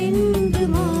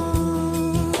என்றென்றுமா.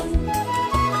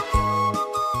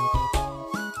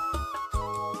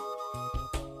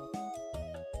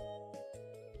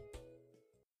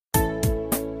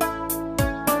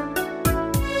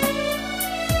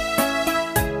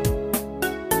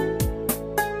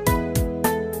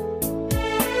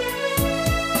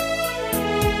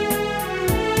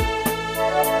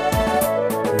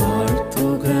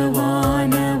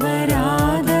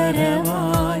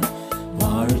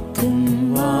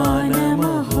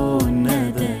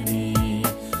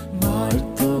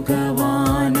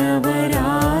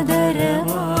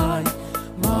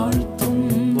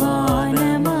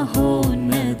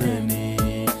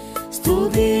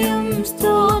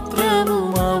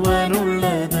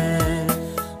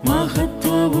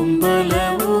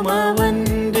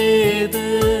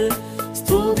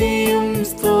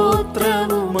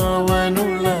 സ്തോത്രവും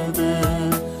അവനുള്ളത്,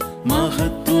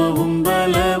 മഹത്വവും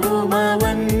ബലവും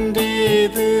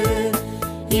അവൻ്റേത്.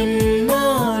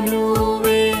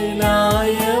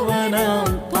 ഇമ്മാനുവേലായവനാം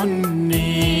പൊന്നേശുവിൻ്റെ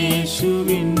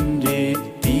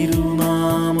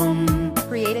തിരുനാമം.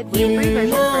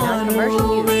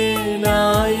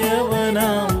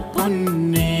 ഇമ്മാനുവേലായവനാം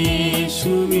പൊന്നേശുവിൻ്റെ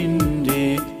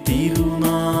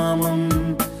തിരുനാമം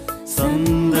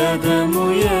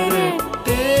സന്തതമുയരട്ടെ,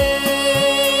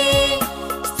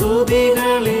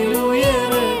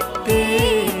 സ്തുതികളിലുയരട്ടെ.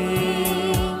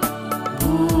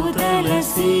 ഭൂതലസീമകളിൽ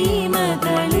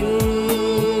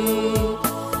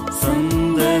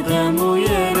സന്തതമുയരട്ടെ,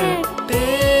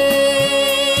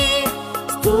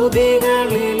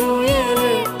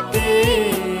 സ്തുതികളിലുയരട്ടെ.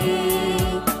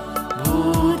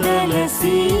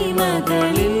 ഭൂതലസീമകളിൽ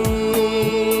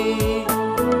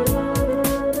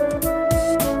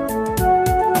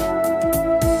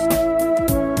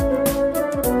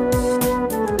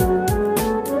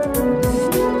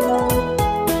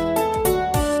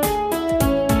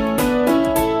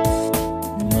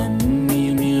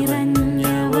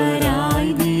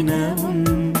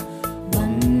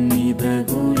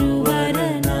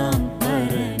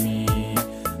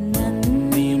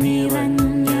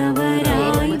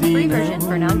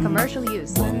non-commercial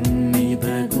use. വന്നിത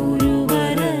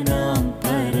ഗുരുവരനാം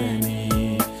പരനേ,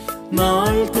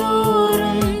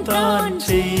 നാൾതോറും താൻ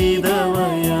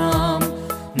ചെയ്തവയാം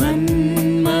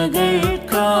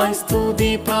നന്മകൾക്കായി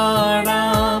സ്തുതി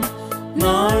പാടാം.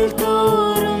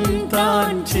 നാൾതോറും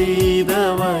താൻ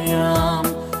ചെയ്തവയാം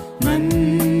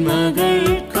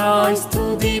നന്മകൾക്കായി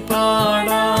സ്തുതി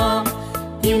പാടാം.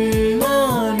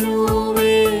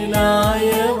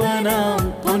 ഇമ്മാനുവേലായവനാം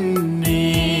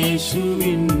പൊന്നേശുവിൻ്റെ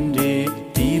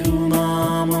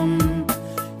തിരുനാമം.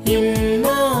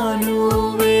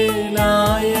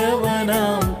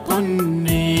 ഇമ്മാനുവേലായവനാം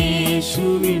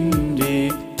പൊന്നേശുവിൻ്റെ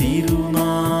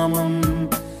തിരുനാമം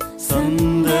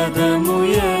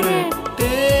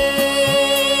സന്തതമുയരട്ടെ,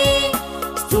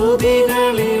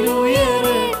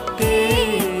 സ്തുതികളിലുയരട്ടെ.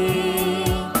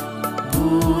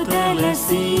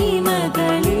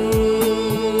 ഭൂതലസീമകളിൽ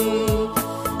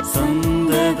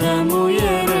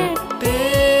സന്തതമുയരട്ടെ,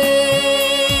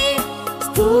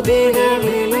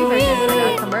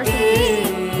 സ്തുതികളിലുയരട്ടെ.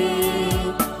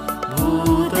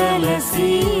 ഭൂതലസീമകളിൽ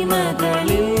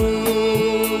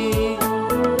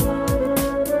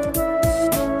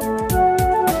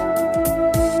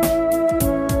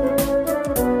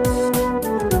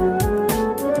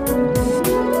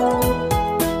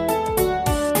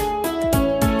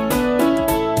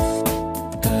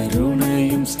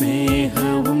കരുണയും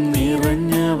സ്നേഹവും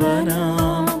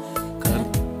നിറഞ്ഞവനാം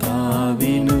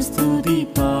കർത്താവിനു സ്തുതി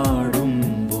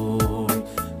പാടുമ്പോൾ.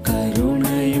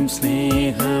 കരുണയും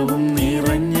സ്നേഹവും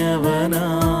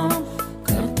നിറഞ്ഞവനാം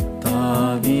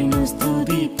കർത്താവിനു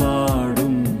സ്തുതി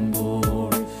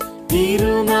പാടുമ്പോൾ.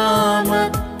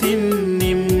 തിരുനാമത്തിൻ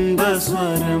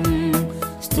നിംബസ്വരം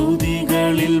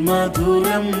സ്തുതികളിൽ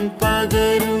മധുരം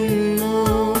പകരുന്നു.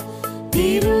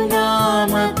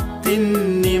 തിരുനാമത്തിൻ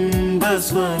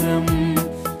നിംബസ്വരം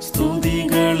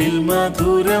സ്തുതികളിൽ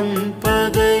മധുരം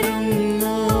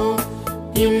പകരുന്നു.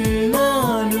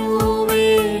 ഇമ്മാനുവേലായവനാം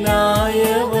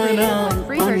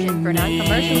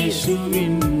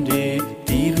പൊന്നേശുവിൻ്റെ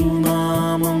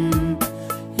തിരുനാമം.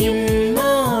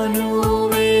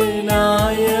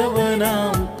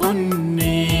 ഇമ്മാനുവേലായവനാം പൊന്നേശുവിൻ്റെ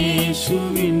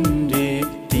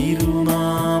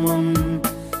തിരുനാമം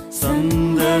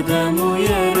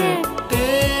സന്തതമുയരട്ടെ,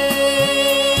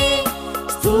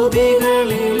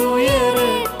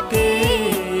 സ്തുതികളിലുയരട്ടെ.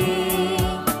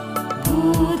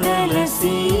 ഭൂതലസീമകളിൽ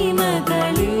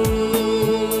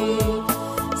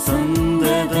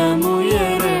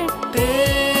സന്തതമുയരട്ടെ,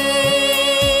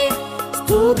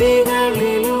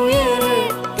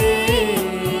 സ്തുതികളിലുയരട്ടെ.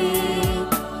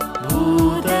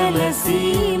 ഭൂതലസീമകളിൽ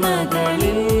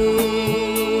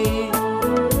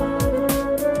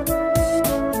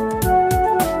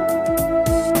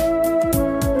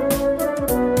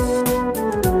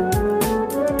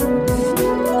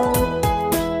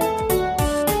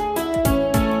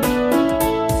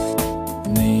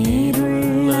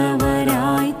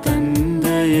നേരുള്ളവരായി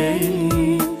തന്തയയിൽ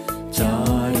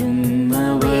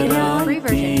ചാരുന്നവരായി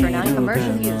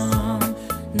തീരുക.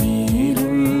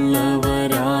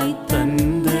 നേരുള്ളവരായി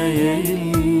തന്തയയിൽ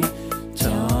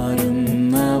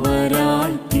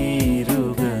ചാരുന്നവരായി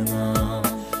തീരുക.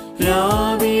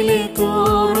 രാവിലെ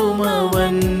തോറും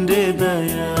അവൻ്റെ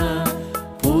ദയ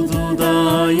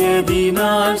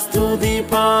പുതുതായതിനാൽ സ്തുതി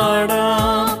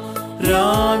പാടാം.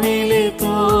 രാവിലെ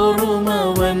തോറും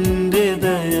അവൻ്റെ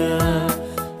ദയ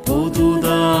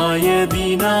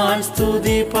പുതുതായതിനാൽ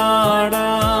സ്തുതി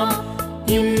പാടാം.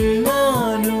 ഇമ്മാ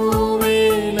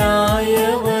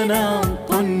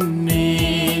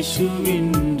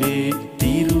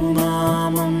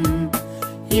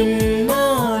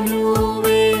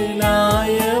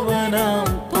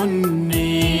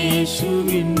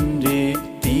യേശുവിൻ്റെ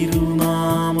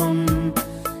തിരുനാമം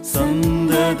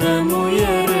സന്തതമുയരട്ടെ,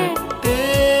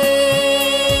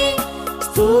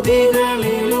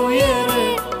 സ്തുതികളിൽ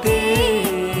ഉയരട്ടെ,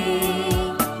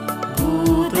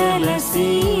 ഭൂതല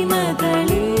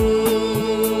സീമകളിൽ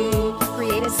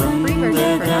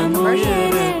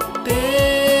സന്തതമുയരട്ടെ,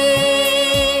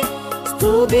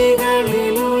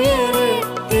 സ്തുതികളിൽ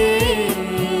ഉയരട്ടെ,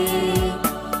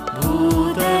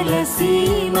 ഭൂതല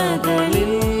സീമകളിൽ.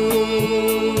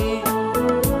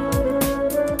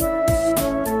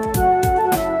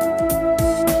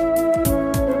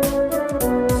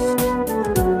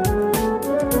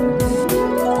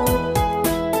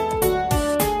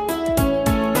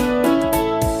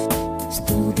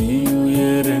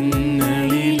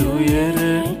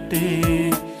 സ്തുതിയുയരങ്ങളിലുയരട്ടെ,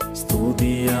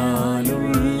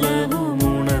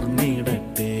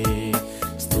 സ്തുതിയാലുള്ളവുമുണർന്നിടട്ടെ,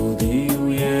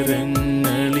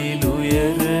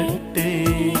 സ്തുതിയുയരങ്ങളിലുയരട്ടെ,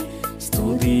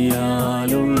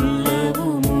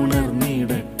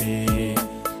 സ്തുതിയാലുള്ളവുമുണർന്നിടട്ടെ.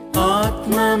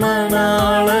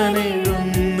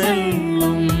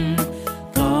 ആത്മമണാളനെഴുന്നെള്ളും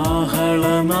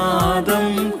കാഹളനാദം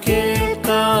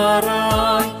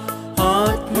കേൾക്കാറായി,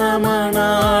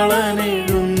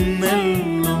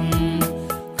 ആത്മമണാളനെഴുന്നെള്ളും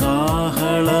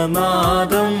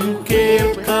കാഹളനാദം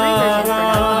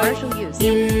കേൾക്കാറായി.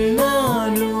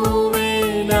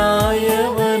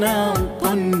 ഇമ്മാനുവേലായവനാം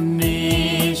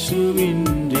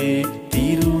പൊന്നേശുവിൻ്റെ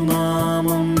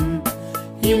തിരുനാമം,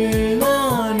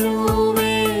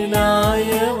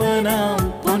 ഇമ്മാനുവേലായവനാം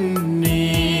പൊന്നേശുവിൻ്റെ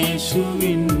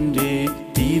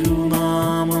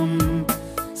തിരുനാമം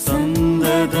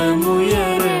സന്തതമുയരട്ടെ,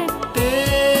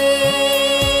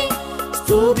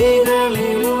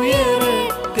 സ്തുതികളിൽ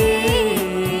ഉയരട്ടെ,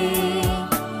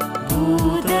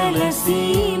 ഭൂതല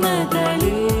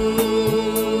സീമകളിൽ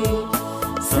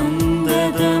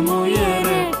സന്തതമുയരട്ടെ,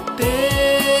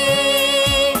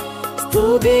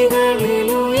 സ്തുതികളിൽ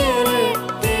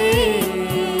ഉയരട്ടെ,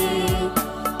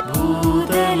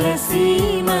 ഭൂതല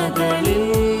സീമകളിൽ.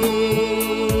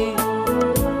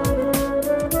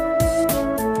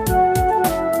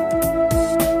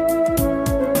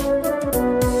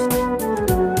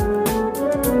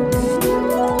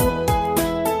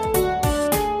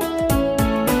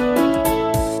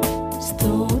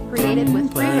 Created with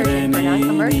free version for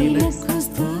non-commercial use.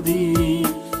 സ്തുതി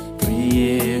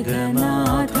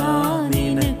പ്രിയേകനാഥ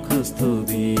നിനക്കു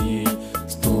സ്തുതി,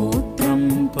 സ്തോത്രം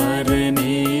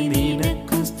പരനേ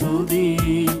നിനക്കു സ്തുതി,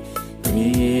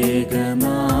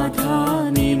 പ്രിയേകനാഥ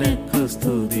നിനക്കു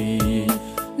സ്തുതി,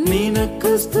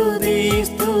 നിനക്കു സ്തുതി,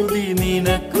 സ്തുതി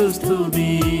നിനക്കു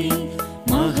സ്തുതി,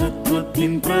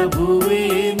 മഹത്വത്തിൻ പ്രഭുവേ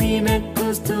നിനക്കു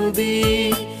സ്തുതി,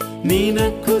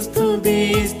 നിനക്കു സ്തുതി,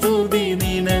 സ്തുതി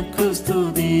നിനക്കു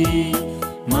സ്തുതി,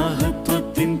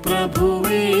 മഹത്വത്തിൻ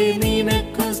പ്രഭുവേ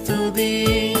നിനക്കു സ്തുതി.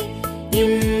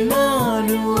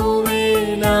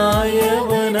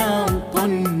 ഇമ്മാനുവേലായവനാം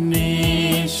പൊന്നേശുവിൻ്റെ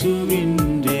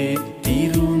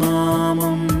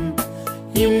തിരുനാമം,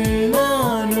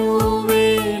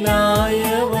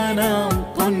 ഇമ്മാനുവേലായവനാം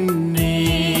പൊന്നേശുവിൻ്റെ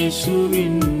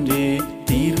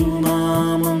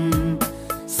തിരുനാമം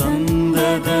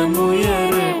സന്തതമുയരട്ടെ,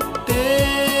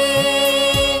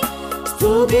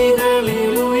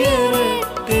 സ്തുതികളിൽ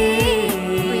ഉയരട്ടെ,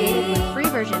 Created with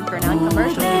free version for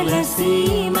non-commercial ഭൂതല use.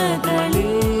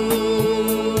 സീമകളിൽ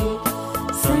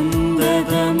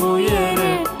സന്തതമുയരട്ടെ,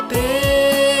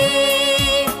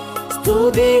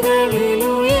 സ്തുതികളിൽ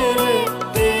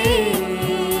ഉയരട്ടെ,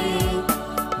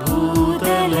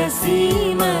 ഭൂതല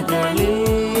സീമകളിൽ.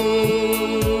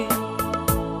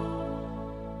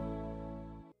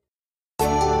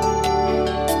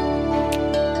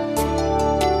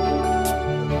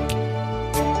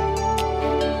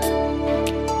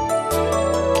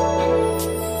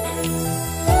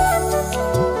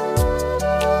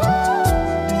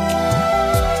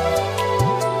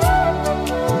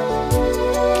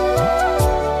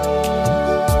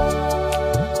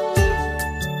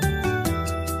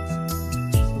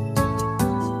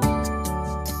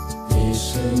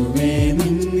 യേശുവേ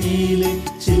നിന്നിലെ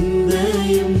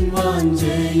ചിന്തയും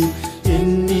വാഞ്ചയും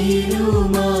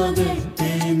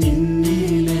എന്നിലുമാകട്ടെ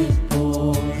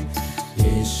നിന്നിലെപ്പോൾ,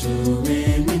 യേശുവേ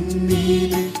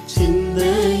നിന്നിലെ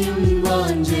ചിന്തയും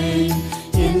വാഞ്ചയും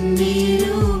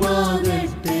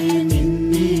എന്നിലുമാകട്ടെ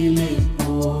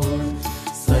നിന്നിലെപ്പോൾ,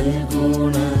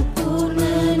 സൽഗുണപൂർണ്ണനം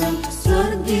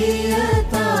സ്വർഗീയ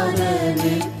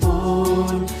താരനെ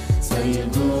പോൽ,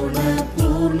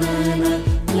 സൽഗുണപൂർണ്ണന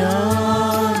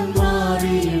ഞാൻ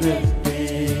മാറിയിടട്ടെ.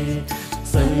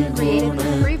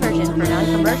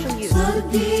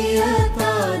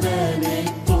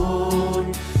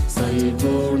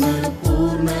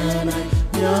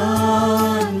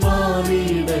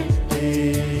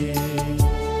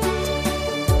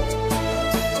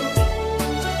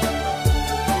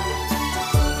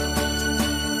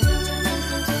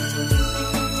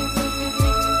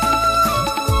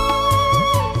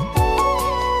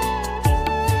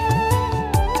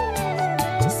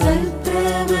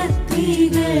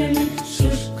 തീകളിൽ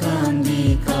ശുഷ്കാന്തി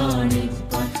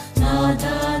കാണിപ്പാൻ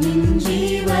നാഥാ നിൻ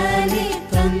ജീവനെ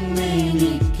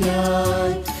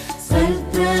തന്നെനിക്കായി.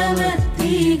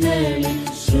 സൽപ്രവൃത്തികളിൽ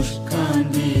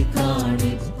ശുഷ്കാന്തി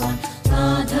കാണിപ്പാൻ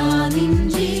നാഥാ നിൻ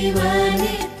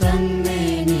ജീവനെ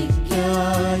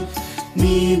തന്നെനിക്കായി.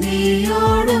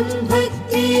 നീതിയോടും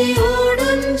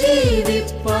ഭക്തിയോടും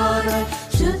ജീവിപ്പാനായി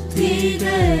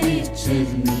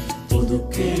ശുദ്ധീകരിച്ചെന്നെ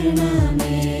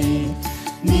പുതുക്കേണമേ.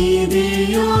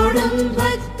 നീതിയോടും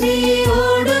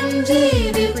ഭക്തിയോടും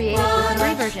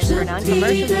ജീവിപ്പാനായി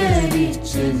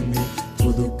ശുദ്ധീകരിച്ചെന്നെ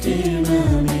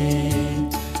പുതുക്കേണമേ.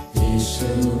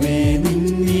 യേശുവേ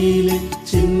നിന്നിലെ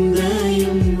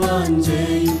ചിന്തയും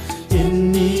വാഞ്ചയും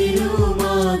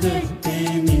എന്നിലുമാകട്ടെ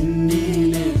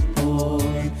നിന്നിലെ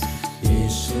പോൽ.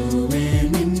 യേശുവേ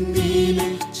നിന്നിലെ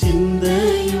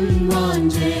ചിന്തയും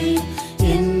വാഞ്ചയും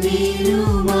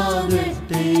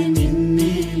എന്നിലുമാകട്ടെ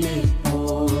നിന്നിലെ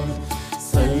പോൽ.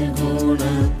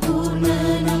 സൽഗുണപൂർണ്ണനം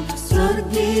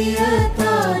സ്വർഗീയ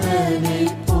താരനെ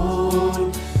പോൽ.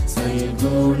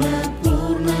 സൽഗുണപൂർണ്ണനം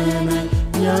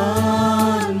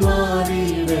ഞാൻ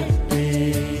മാറിയിടട്ടെ.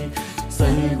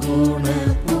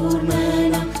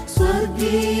 സൽഗുണപൂർണ്ണനം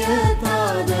സ്വർഗീയ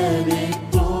താരനെ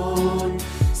പോൽ.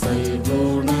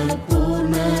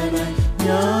 സൽഗുണപൂർണ്ണനം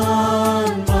ഞാൻ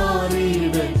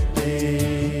മാറിയിടട്ടെ.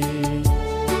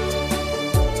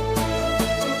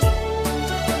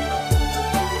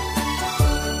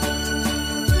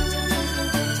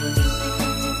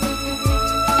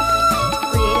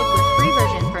 Created with free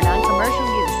version for non-commercial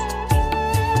use.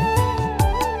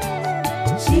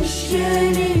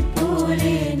 ശിഷ്യനെ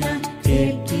പോലെ ഞാൻ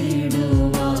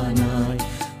കേട്ടിടുവാനായി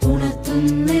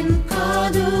ഉണർത്തുന്നെൻ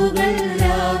കാതുകൾ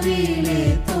രാവിലെ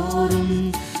തോറും.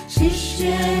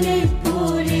 ശിഷ്യനെ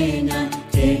പോലെ ഞാൻ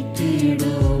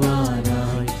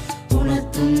കേട്ടിടുവാനായി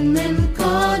ഉണർത്തുന്നെൻ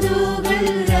കാതുകൾ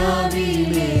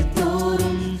രാവിലെ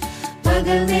തോറും.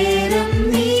 പകൽ നേരം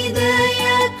നീ ദയ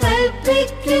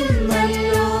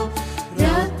കൽപ്പിക്കുന്നല്ലോ.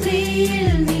 രാത്രിയിൽ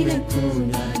നിനക്കു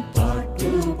ഞാൻ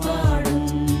പാട്ടുപാടും.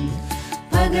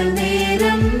 പകൽ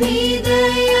നേരം നീ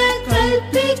ദയ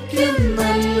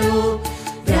കൽപ്പിക്കുന്നല്ലോ.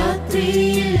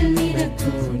 രാത്രിയിൽ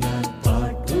നിനക്കു ഞാൻ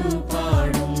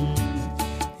പാട്ടുപാടും.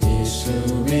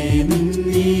 യേശുവേ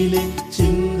നിന്നിലെ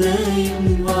ചിന്തയും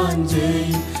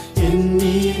വാഞ്ചയും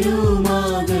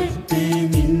എന്നിലുമാകട്ടെ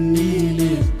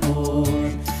നിന്നിലെ പോൽ.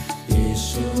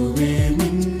 യേശുവേ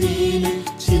നിന്നിലെ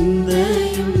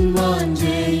ചിന്തയും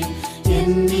വാഞ്ചയും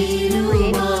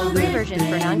version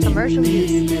for non-commercial use.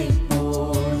 എന്നിലുമാകട്ടെ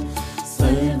പോൽ.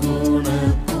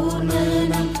 സൽഗുണപൂർണ്ണനം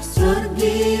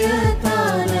സ്വർഗീയ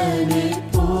താരനെ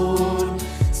പോൽ.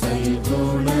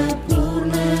 സൽഗുണപൂർണ്ണനം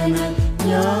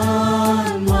ഞാൻ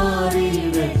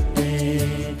മാറിയിടട്ടെ.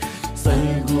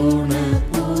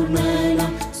 സൽഗുണപൂർണ്ണനം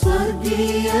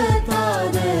സ്വർഗീയ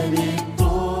താരനെ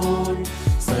പോൽ.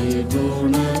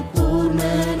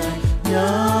 സൽഗുണപൂർണ്ണനം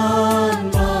ഞാൻ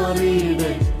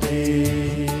മാറിയിടട്ടെ.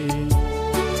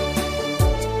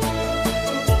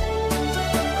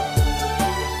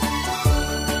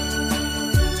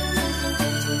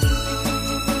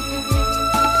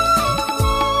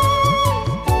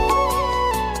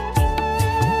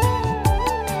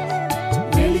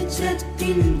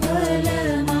 വെളിച്ചത്തിൻ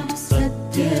ഫലമാം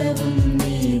സത്യവും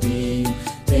നീതിയും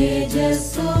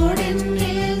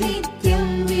തേജസ്സോടെന്നിൽ നിത്യം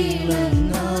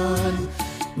വിളങ്ങാൻ.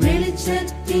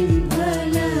 വെളിച്ചത്തിൻ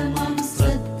ഫലമാം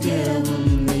സത്യവും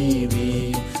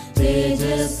നീതിയും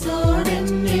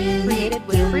തേജസ്സോടെന്നിൽ Created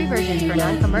with free version for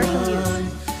non-commercial use.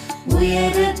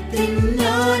 ഉയരത്തിൻ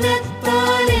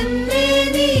ജ്ഞാനത്താൽ എന്നെ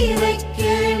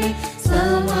നിറയ്ക്കണേ.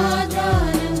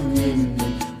 സമാധാനം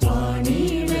എന്നിൽ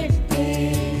വാണിടട്ടെ.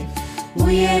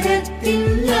 ഉയരത്തിൻ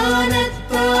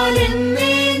ജ്ഞാനത്താൽ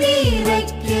എന്നെ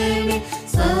നിറയ്ക്കണേ.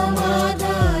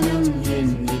 സമാധാനം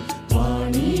എന്നിൽ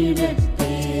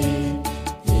വാണിടട്ടെ.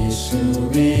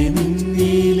 യേശുവേ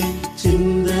നിന്നിലെ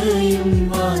ചിന്തയും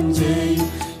വാഞ്ചയും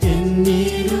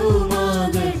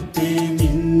എന്നിലുമാകട്ടെ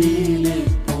നിന്നിലെ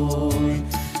പോൽ.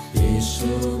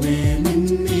 യേശുവേ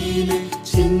നിന്നിലെ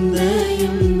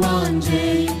ചിന്തയും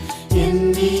വാഞ്ചയും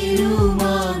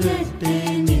എന്നിലുമാകട്ടെ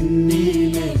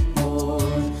നിന്നിലെ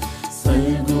പോൽ.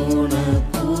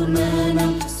 സൽഗുണപൂർണ്ണനം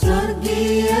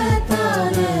സ്വർഗീയ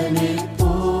താരനെ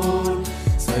പോൽ.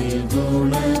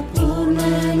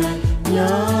 സൽഗുണപൂർണ്ണനം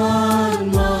ഞാൻ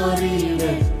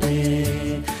മാറിയിടട്ടെ.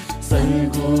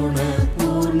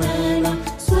 സൽഗുണപൂർണ്ണനം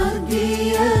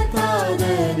സ്വർഗീയ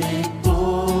താരനെ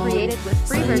പോൽ. Created with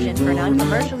free version for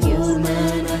non-commercial use.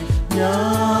 സൽഗുണപൂർണ്ണനം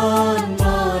ഞാൻ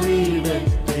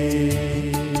മാറിയിടട്ടെ.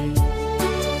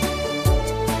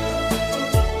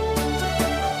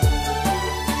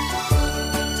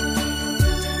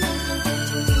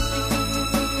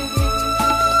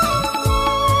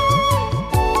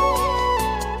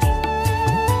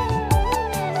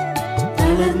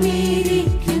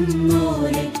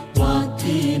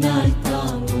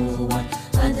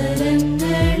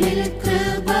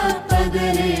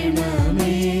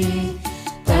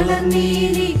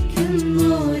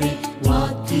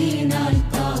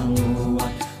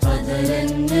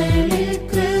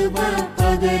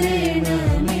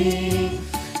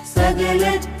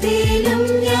 സകലത്തിലും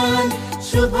ഞാൻ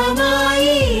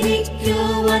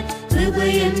ശുഭമായിരിക്കുവാൻ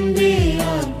കൃപയെന്റെ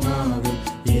ആത്മാവിൽ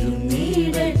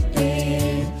ഇരുന്നിടട്ടെ.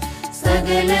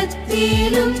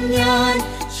 സകലത്തിലും ഞാൻ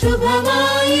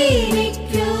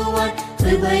ശുഭമായിരിക്കുവാൻ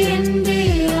കൃപയെന്റെ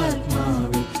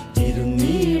ആത്മാവിൽ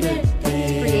ഇരുന്നിടട്ടെ.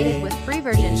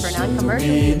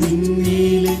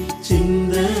 നിന്നിലെ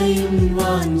ചിന്തയും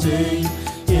വാഞ്ചയും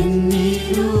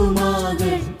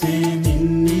എന്നിലുമാകട്ടെ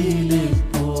നിന്നിലെ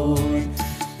പോൽ.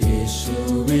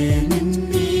 യേശുവേ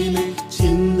നിന്നിലെ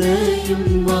ചിന്തയും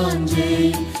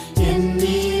വാഞ്ചയും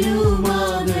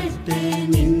എന്നിലുമാകട്ടെ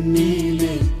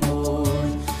നിന്നിലെ പോൽ.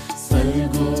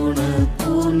 സൽഗുണപൂർണ്ണനം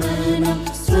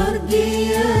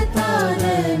സ്വർഗീയ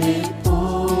താരനെ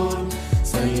പോൽ.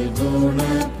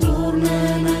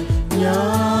 സൽഗുണപൂർണ്ണനം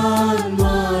ഞാൻ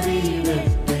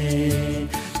മാറിയിടട്ടെ.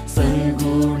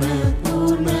 സൽഗുണപൂർണ്ണനം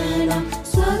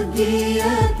സ്വർഗീയ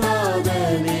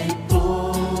താരനെ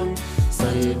പോൽ.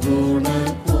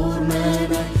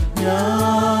 സൽഗുണപൂർണ്ണനം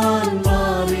ഞാൻ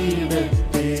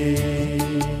മാറിയിടട്ടെ.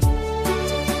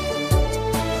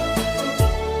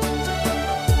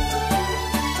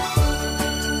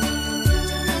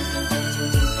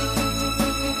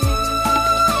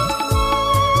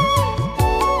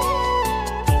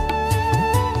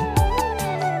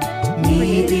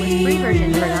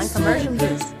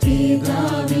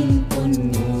 പിതാവിൻ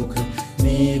പൊന്മുഖം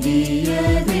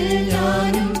നീതിയതിൽ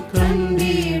ഞാനും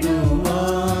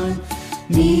കണ്ടിടുവാൻ.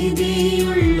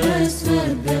 നീതിയുള്ള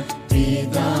സ്വർഗ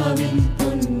പിതാവിൻ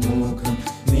പൊന്മുഖം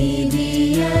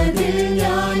നീതിയതിൽ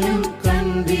ഞാനും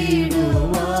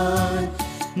കണ്ടിടുവാൻ.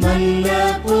 നല്ല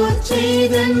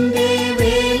പൂച്ചെയ്തന്റെ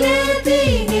വേല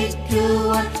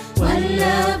തികയ്ക്കുവാൻ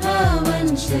വല്ലഭവൻ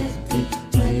ശക്തി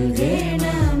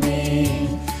നൽകണമേ.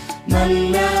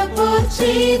 നല്ല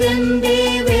പൂച്ചെയ്തന്റെ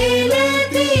വേല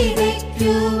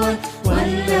തികയ്ക്കുവാൻ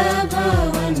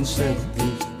വല്ലഭവൻ ശക്തി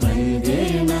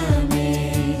നൽകണമേ.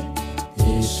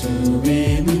 യേശുവേ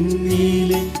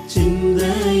നിന്നിലെ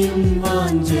ചിന്തയും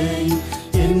വാഞ്ചയും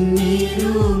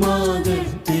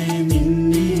എന്നിലുമാകട്ടെ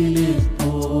നിന്നിലെ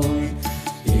പോൽ.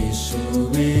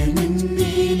 യേശുവേ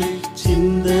നിന്നിലെ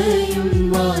ചിന്തയും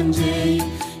വാഞ്ചയും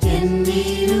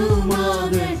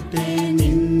എന്നിലുമാകട്ടെ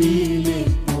നിന്നിലെ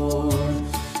പോൽ.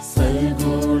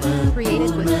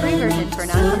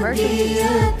 സ്വർഗീയ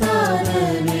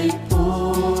താരനെ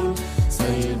പോൽ.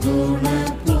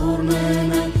 സൽഗുണപൂർണ്ണനം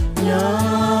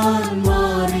ഞാൻ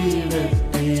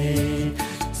മാറിയിടട്ടെ.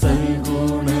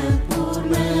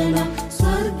 സൽഗുണപൂർണ്ണനം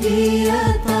സ്വർഗീയ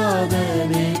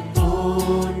താരനെ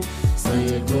പോൽ.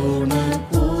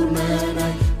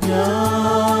 സൽഗുണപൂർണ്ണനം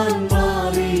ഞാൻ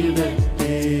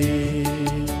മാറിയിടട്ടെ.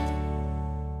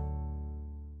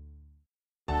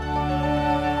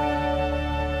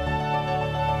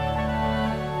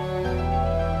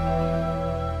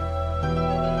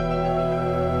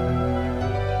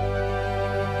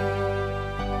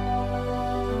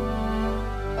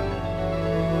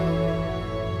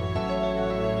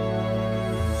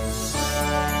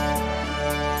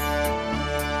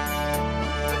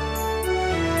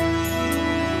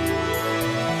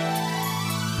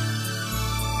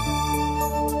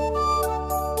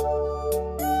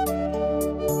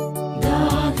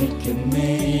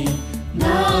 ദാഹിക്കുന്നേ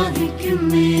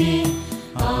ദാഹിക്കുന്നേ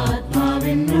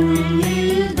ആത്മാവിനുള്ളിൽ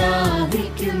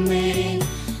ദാഹിക്കുന്നേ.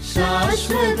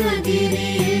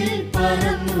 ശാശ്വതഗിരിയിൽ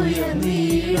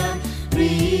പറന്നുയർന്നിടാൻ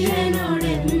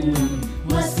പ്രിയനോടെന്നും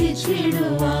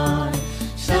വസിച്ചിടുവാൻ.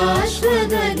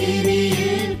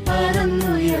 ശാശ്വതഗിരിയിൽ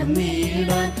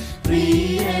പറന്നുയർന്നിടാൻ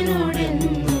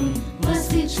പ്രിയനോടെന്നും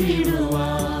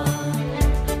വസിച്ചിടുവാൻ.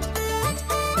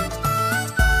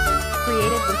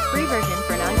 Created with free version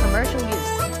for non-commercial use.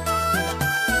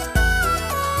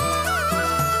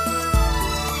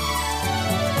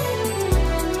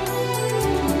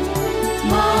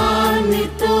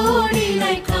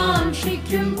 മാന്യത്തോടിനായി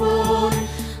കാക്ഷിക്കുമ്പോൾ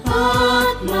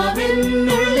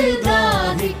ആത്മാവിനുള്ളിൽ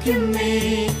ദാഹിക്കുന്നേ.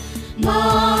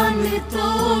 മാന്യത്തോടിനായി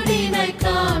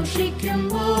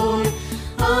കാക്ഷിക്കുമ്പോൾ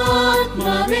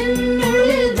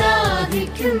ആത്മാവിനുള്ളിൽ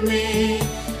ദാഹിക്കുന്നേ.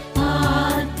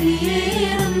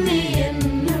 ആർത്തിയേറുന്നേ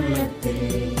എന്നുള്ളത്തിൽ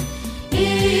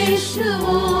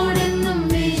യേശുവോടെന്നും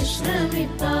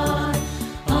വിശ്രമിപ്പാൻ.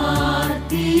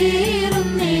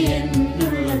 ആർത്തിയേറുന്നേ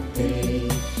എന്നുള്ളത്തിൽ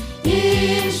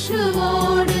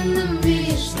യേശുവോടെന്നും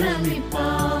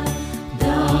വിശ്രമിപ്പാൻ.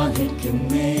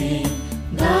 ദാഹിക്കുന്നേ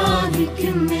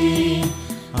ദാഹിക്കുന്നേ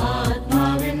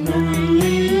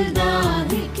ആത്മാവിനുള്ളിൽ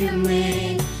ദാഹിക്കുന്നേ.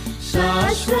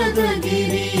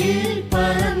 ശാശ്വതഗിരിയിൽ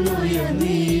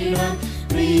പറന്നുയർന്നിടാൻ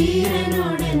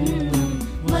പ്രിയനോടെന്നും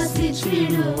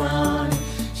വസിച്ചിടുവാൻ.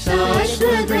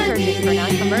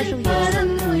 ശാശ്വതഗിരിയിൽ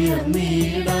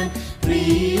പറന്നുയർന്നിടാൻ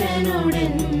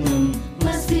പ്രിയനോടെന്നും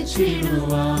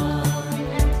വസിച്ചിടുവാൻ.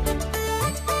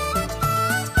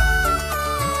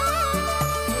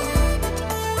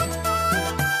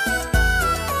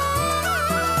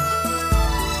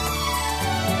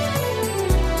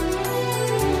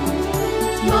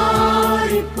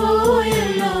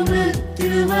 മാറിപ്പോയല്ലോ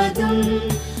മൃത്യുവതും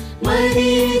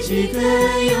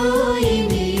മരീചികയോ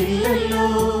ഇനിയില്ലല്ലോ.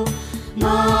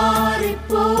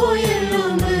 മാറിപ്പോയല്ലോ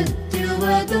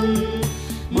മൃത്യുവതും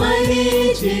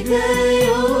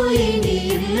മരീചികയോ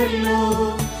ഇനിയില്ലല്ലോ.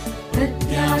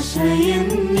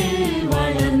 പ്രത്യാശയെന്നിൽ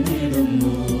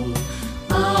വളർന്നിടുന്നു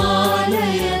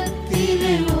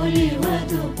ആലയത്തിലെ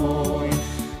ഒലിവതുപോൽ.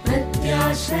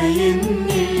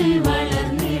 പ്രത്യാശയെന്നിൽ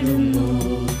വളർന്നിടുന്നു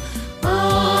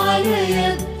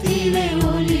ആലയത്തിലെ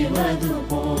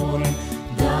ഒലിവതുപോൽ.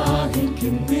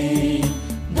 ദാഹിക്കുന്നേ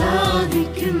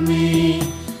ദാഹിക്കുന്നേ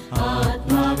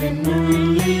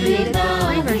ആത്മാവെന്നുള്ളിൽ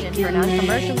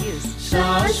ദാഹിക്കുന്നേ.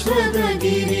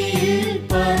 ശാശ്വതഗിരിയിൽ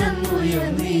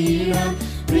പറന്നുയർന്നിടാൻ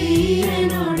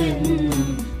പ്രിയനോടെന്നും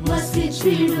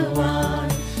വസിച്ചിടുവാൻ.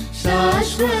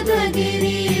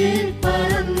 ശാശ്വതഗിരിയിൽ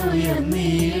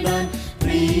പറന്നുയർന്നിടാൻ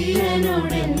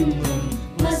പ്രിയനോടെന്നും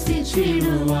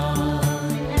വസിച്ചിടുവാൻ.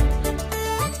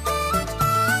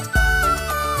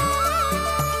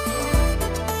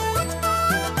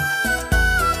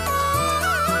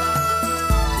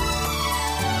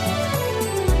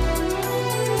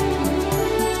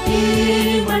 ഈ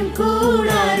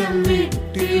മൺകൂടാരം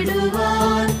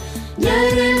വിട്ടിടുവാൻ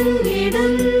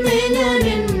ഞരങ്ങിടുന്നേ ഞാൻ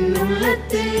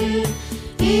എന്നുള്ളത്തിൽ.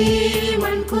 ഈ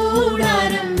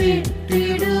മൺകൂടാരം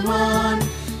വിട്ടിടുവാൻ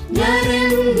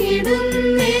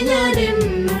ഞരങ്ങിടുന്നേ ഞാൻ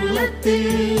എന്നുള്ളത്തിൽ.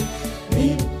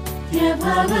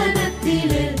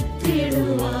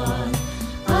 നിത്യഭവനത്തിലെത്തിടുവാൻ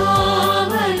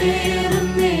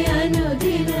ആവലേറുന്നേ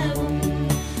അനുദിനവും.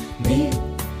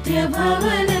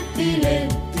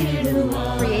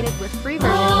 നിത്യഭവനത്തിലെത്തിടുവാൻ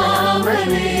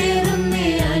ആവലേറുന്നേ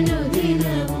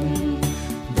അനുദിനവും.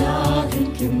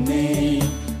 ദാഹിക്കുന്നേ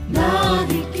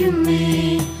ദാഹിക്കുന്നേ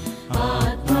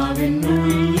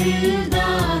ആത്മാവിനുള്ളിൽ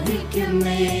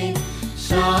ദാഹിക്കുന്നേ.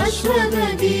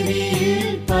 ശാശ്വതഗിരിയിൽ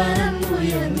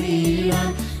പറന്നുയർന്നിടാൻ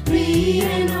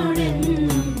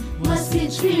പ്രിയനോടെന്നും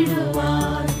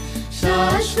വസിച്ചിടുവാൻ.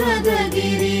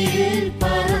 ശാശ്വതഗിരിയിൽ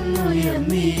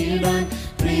പറന്നുയർന്നിടാൻ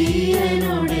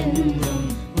പ്രിയനോടെന്നും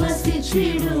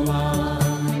വസിച്ചിടുവാൻ.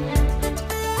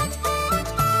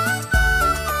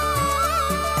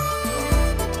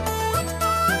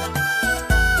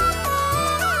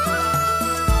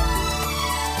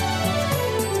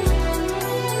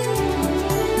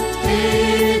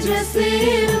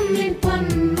 തേജസ്സേറും നിൻ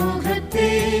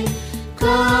പൊന്മുഖത്തെ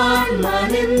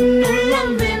കാൺമാനെന്നുള്ളം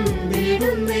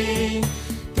വെന്തിടുന്നേ.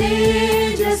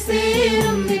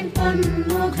 തേജസ്സേറും നിൻ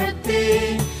പൊന്മുഖത്തെ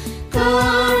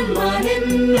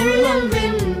കാൺമാനെന്നുള്ളം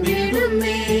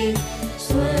വെന്തിടുന്നേ.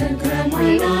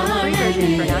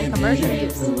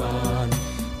 സ്വർഗമനാളെക്കുവാൻ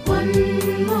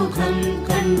പൊന്മുഖം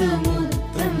കണ്ടു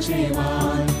മുത്തം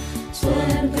ചെയ്യുവാൻ.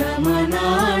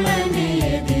 സ്വർഗമനാളനെ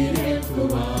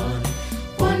എതിരേൽക്കുവാൻ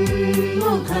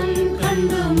പൊന്മുഖം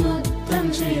കണ്ടു മുത്തം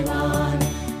ചെയ്യുവാൻ.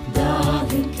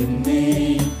 ദാഹിക്കുന്നേ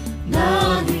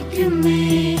ദാഹിക്കുന്നേ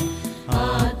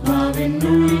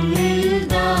ആത്മാവിനുള്ളിൽ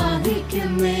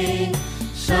ദാഹിക്കുന്നേ.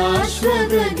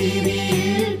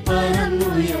 ശാശ്വതഗിരിയിൽ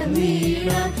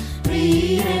പറന്നുയർന്നിടാൻ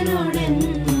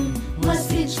പ്രിയനോടെന്നും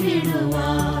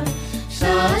വസിച്ചിടുവാൻ.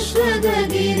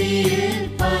 ശാശ്വതഗിരിയിൽ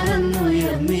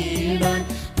പറന്നുയർന്നിടാൻ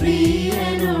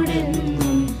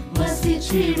പ്രിയനോടെന്നും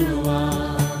വസിച്ചിടുവാൻ.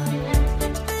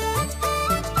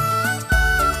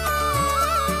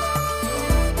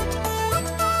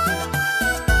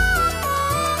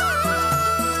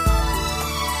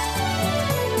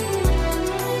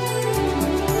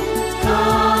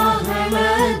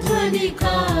 കാഹളധ്വനി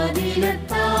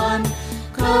കാതിലെത്താൻ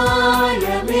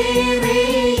കാലമേറെ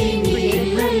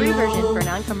ഇനിയില്ലല്ലോ.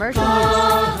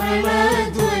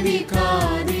 കാഹളധ്വനി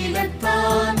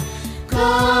കാതിലെത്താൻ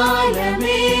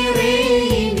കാലമേറെ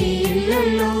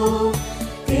ഇനിയില്ലല്ലോ.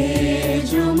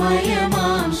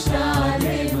 തേജോമയമാം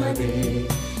ശാലേമതേ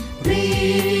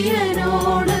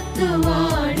പ്രിയനോടൊത്തു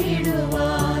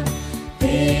വാണിടുവാൻ.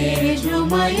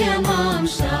 തേജോമയമാം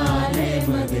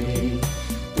ശാലേമതേ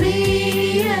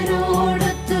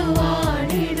പ്രിയനോടൊത്തു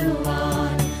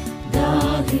വാണിടുവാൻ.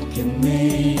 ദാഹിക്കുന്നേ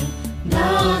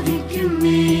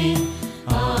ദാഹിക്കുന്നേ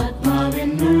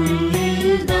ആത്മാവിനുള്ളിൽ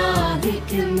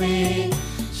ദാഹിക്കുന്നേ.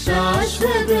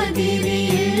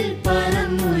 ശാശ്വതഗിരിയിൽ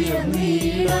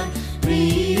പറന്നുയർന്നിടാൻ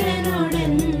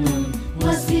പ്രിയനോടെന്നും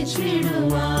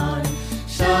വസിച്ചിടുവാൻ.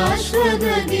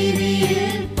 ശാശ്വതഗിരിയിൽ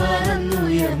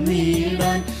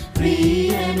പറന്നുയർന്നിടാൻ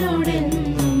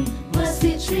പ്രിയനോടെന്നും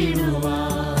വസിച്ചിടുവാൻ.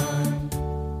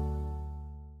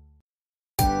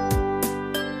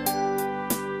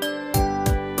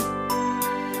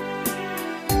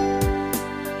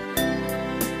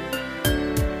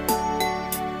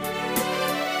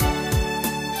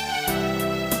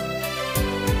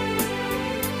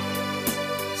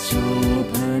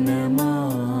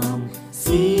 ശോഭനമാം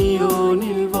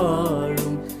സിയോനിൽ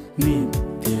വാഴും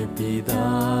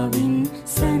നിത്യപിതാവിൻ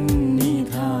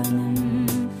സന്നിധാനം.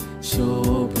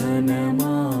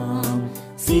 ശോഭനമാം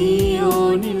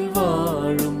സിയോനിൽ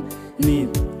വാഴും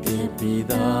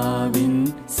നിത്യപിതാവിൻ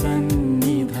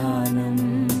സന്നിധാനം.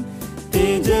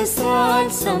 തേജസാൽ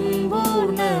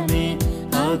സമ്പൂർണമേ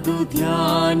അതു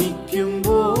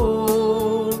ധ്യാനിക്കുമ്പോൾ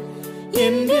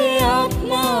എന്റെ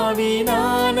ആത്മാവിനാനന്ദം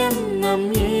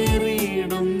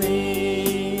ഏറിയിടുന്നേ.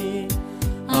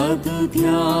 അതു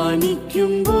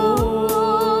ധ്യാനിക്കുമ്പോൾ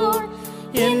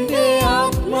എന്റെ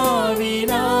ആത്മാവിനാനന്ദം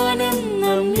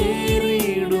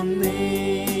ഏറിയിടുന്നേ.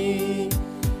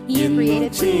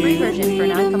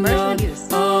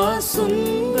 ആ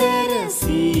സുന്ദര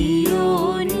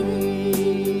സിയോനിൽ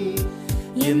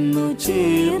എന്നു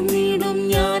ചേർന്നിടും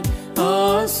ഞാൻ. ആ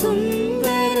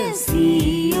സുന്ദര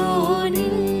സിയോനിൽ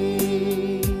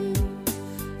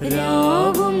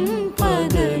രാവും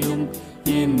പകലും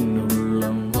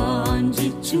എന്നുള്ളം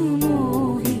വാഞ്ചിച്ചു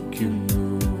മോഹിക്കുന്നു.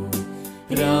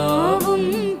 രാവും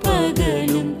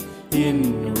പകലും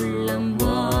എന്നുള്ളം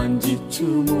വാഞ്ചിച്ചു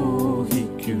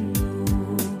മോഹിക്കുന്നു.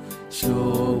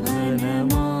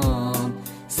 ശോഭനമാം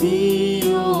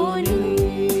സിയോനിൽ.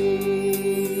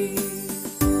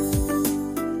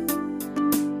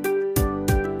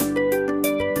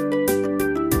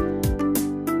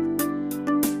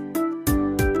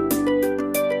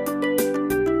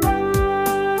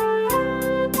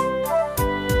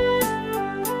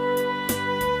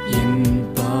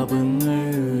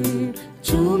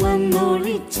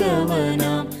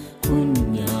 ചുമന്നൊഴിച്ചവനാം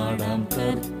കുഞ്ഞാടാം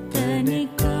കർത്തനെ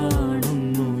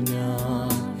കാണുന്നു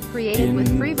ഞാൻ. Created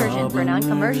with free version for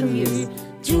non-commercial use.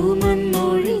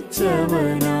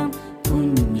 ചുമന്നൊഴിച്ചവനാം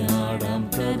കുഞ്ഞാടാം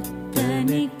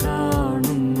കർത്തനെ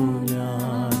കാണുന്നു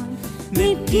ഞാൻ.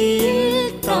 നെറ്റിയിൽ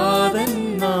താതൻ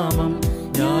നാമം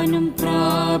ഞാനും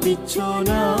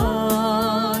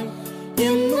പ്രാപിച്ചോനായി.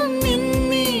 എന്നും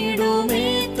നിന്നിടുമേ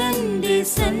തന്റെ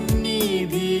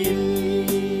സന്നിധിയിൽ.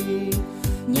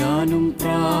 ഞാനും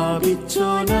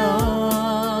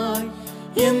പ്രാപിച്ചോനായി.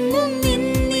 എന്നും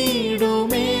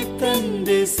നിന്നിടുമേ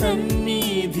തന്റെ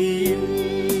സന്നിധിയിൽ.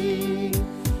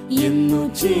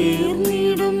 എന്നു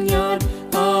ചേർന്നിടും ഞാൻ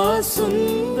ആ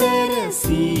സുന്ദര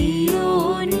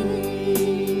സിയോനിൽ.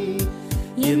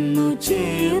 എന്നു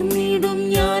ചേർന്നിടും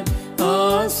ഞാൻ ആ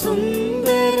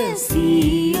സുന്ദര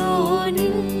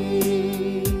സിയോനിൽ.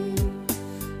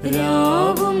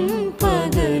 രാവും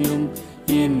പകലും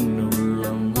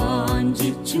എന്നുള്ളം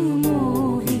വാഞ്ചിച്ചു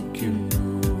മോഹിക്കുന്നു.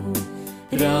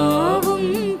 രാവും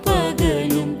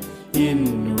പകലും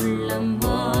എന്നുള്ളം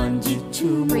വാഞ്ചിച്ചു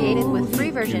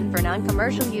version for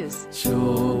non-commercial use.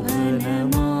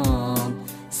 ശോഭനമാം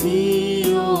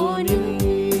സിയോനിൽ.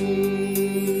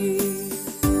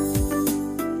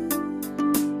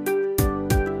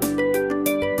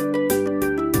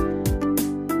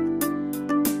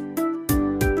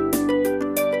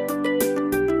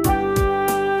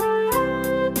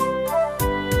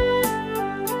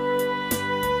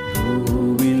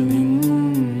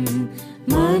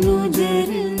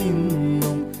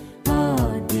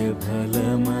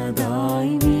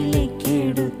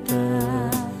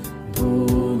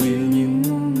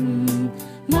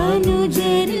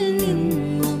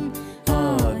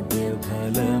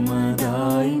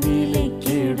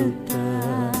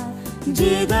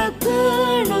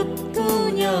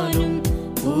 ഞാനും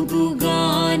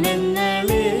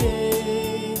പുതുഗാനങ്ങളെ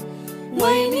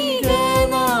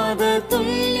വൈനികനാദ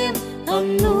തുല്യം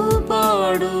അന്നു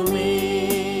പാടുമേ.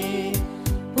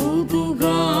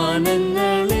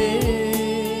 പുതുഗാനങ്ങളെ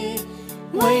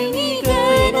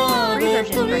വൈനികനാദ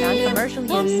തുല്യം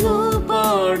അന്നു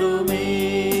പാടുമേ.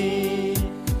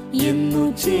 എന്നു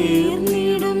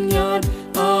ചേർന്നിടും ഞാൻ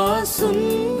ആ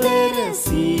സുന്ദര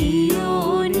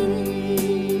സിയോനിൽ.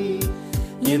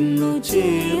 എന്നു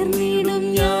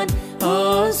ചേർന്നിടും ഞാൻ ആ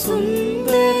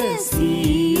സുന്ദര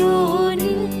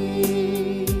സിയോനിൽ.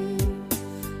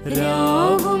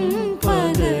 രാവും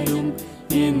പകലും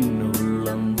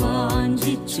എന്നുള്ളം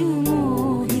വാഞ്ചിച്ചു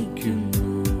മോഹിക്കുന്നു.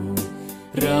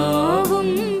 രാവും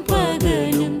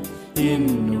പകലും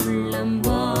എന്നുള്ളം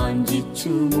വാഞ്ചിച്ചു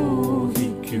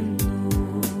മോഹിക്കുന്നു.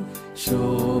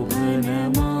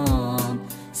 ശോഭനമാം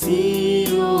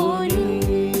സിയോനിൽ.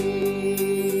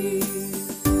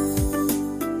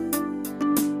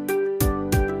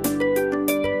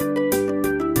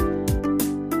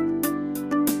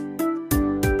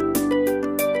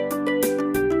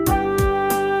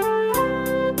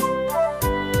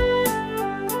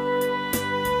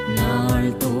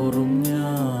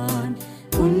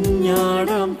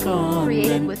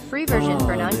 Created with free version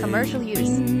for non-commercial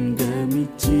use.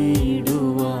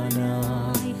 ഗമിച്ചിടുവാൻ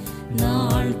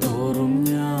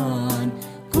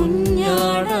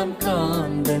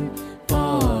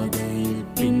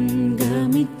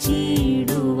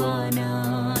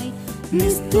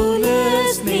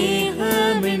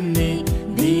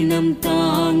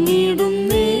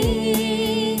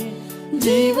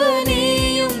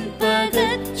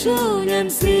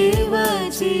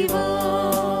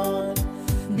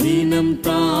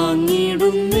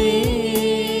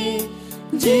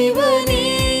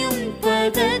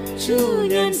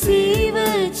തികച്ചു ഞാൻ സേവ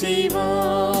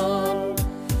ചെയ്യുവാൻ.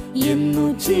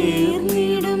 എന്നു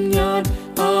ചേർന്നിടും ഞാൻ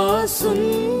ആ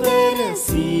സുന്ദര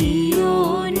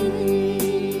സിയോനിൽ.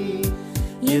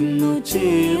 എന്നു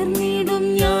ചേർന്നിടും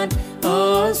ഞാൻ ആ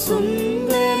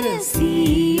സുന്ദര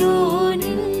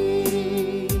സിയോനിൽ.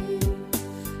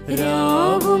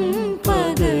 രാവും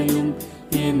പകലും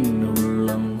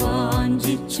എന്നുള്ളം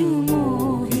വാഞ്ചിച്ചു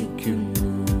മോഹിക്കുന്നു.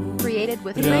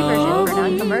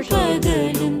 രാവും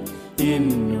പകലും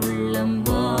എന്നുള്ളം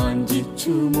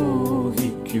വാഞ്ചിച്ചു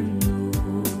മോഹിക്കുന്നു.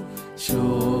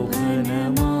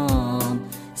 ശോഭനമാം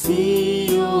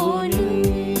സിയോനിൽ.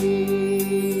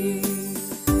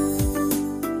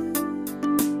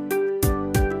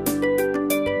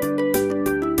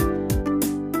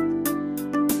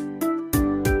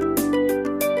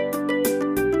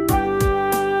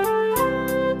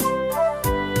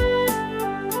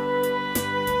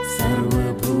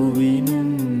 സർവഭൂവിനും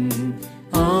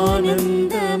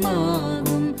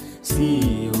ആനന്ദമാകും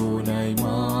സിയോനായി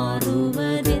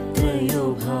മാറുവതെത്രയോ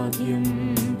ഭാഗ്യം.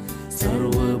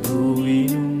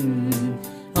 സർവഭൂവിനും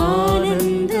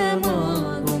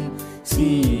ആനന്ദമാകും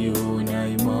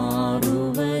സിയോനായി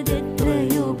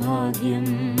മാറുവതെത്രയോ ഭാഗ്യം.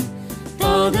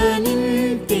 താതനിൻ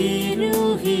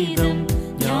തിരുഹിതം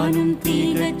ഞാനും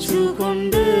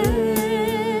തികച്ചുകൊണ്ട്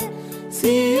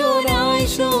സിയോനായി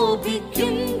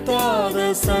ശോഭിക്കും താത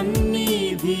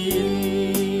സന്നിധിയിൽ.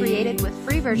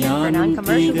 ഞാനും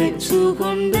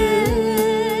തികച്ചുകൊണ്ട്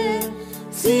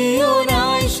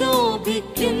സിയോനായി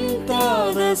ശോഭിക്കും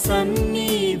താത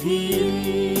സന്നിധിയിൽ.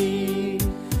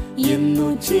 എന്നു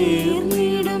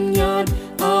ചേർന്നിടും ഞാൻ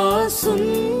ആ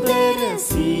സുന്ദര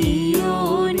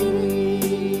സിയോനിൽ.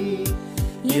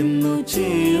 എന്നു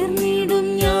ചേർന്നിടും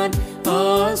ഞാൻ ആ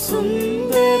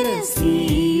സുന്ദര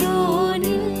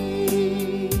സിയോനിൽ.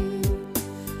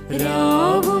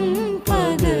 രാവും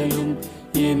പകലും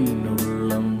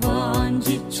എന്നുള്ളം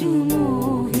വാഞ്ചിച്ചു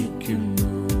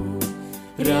മോഹിക്കുന്നു.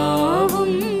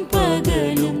 രാവും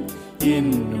പകലും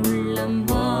എന്നുള്ളം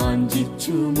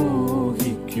വാഞ്ചിച്ചു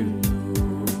മോഹിക്കുന്നു.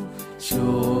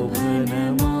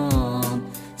 ശോഭനമാം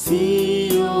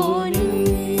സിയോനിൽ.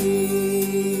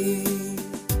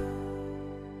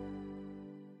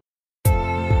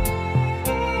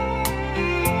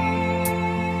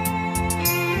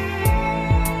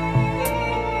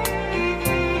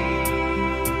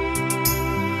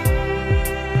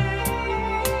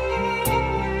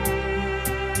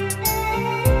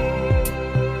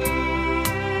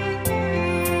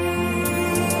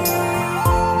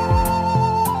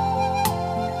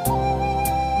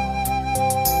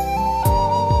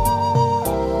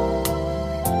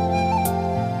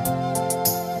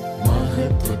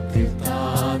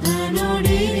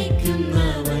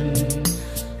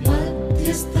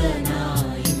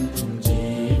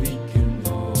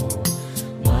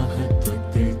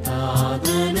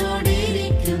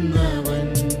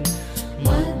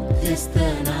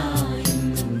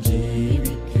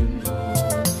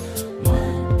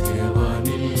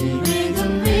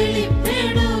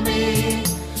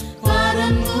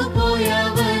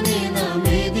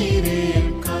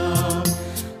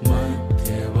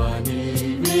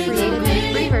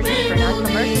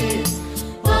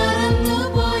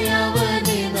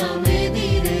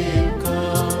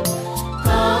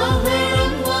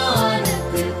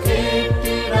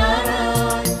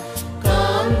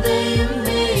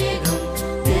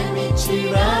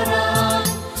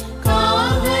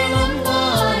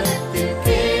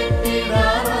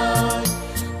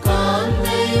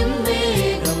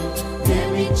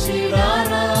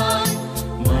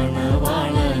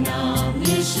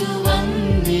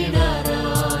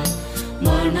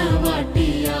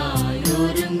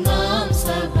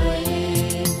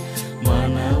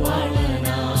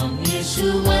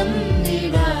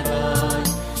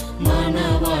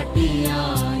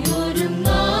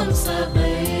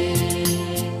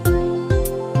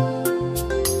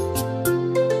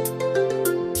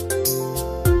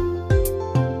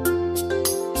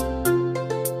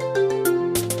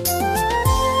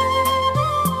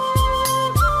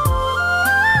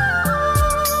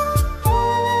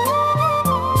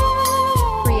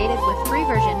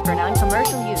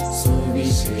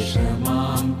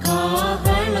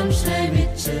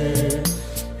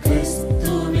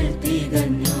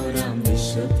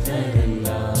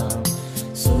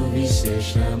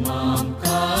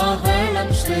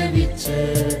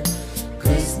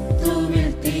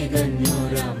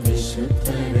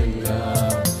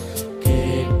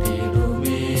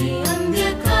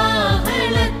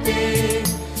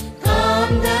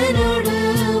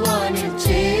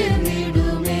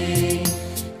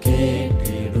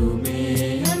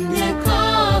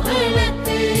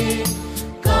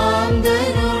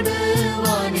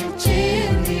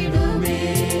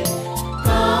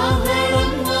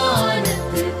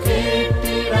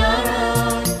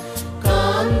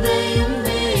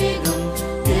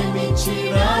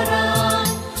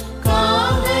 ഗമിച്ചിടാറായി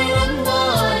കാഹളം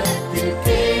വാനത്തിൽ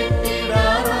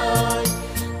കേട്ടിടാറായി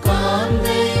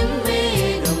കാന്തയും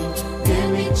വേഗം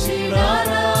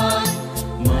ഗമിച്ചിടാറായി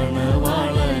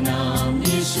മണവാളനാം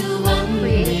യേശു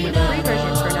Created with free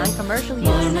version for non-commercial use.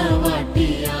 മണവാട്ടിയായൊരുങ്ങാം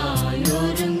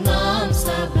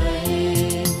സഭയെ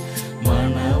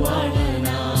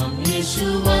മണവാളനാം യേശു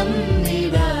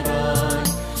വന്നിടാറായി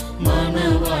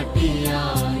മണവാട്ടിയായൊരുങ്ങാം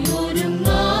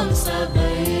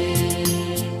സഭയെ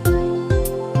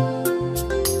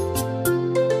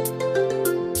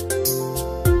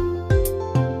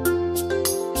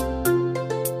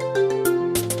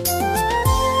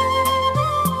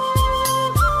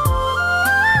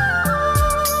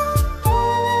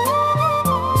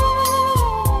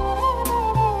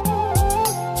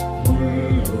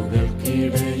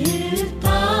മുള്ളുകൾക്കിടയിൽ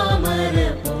താമര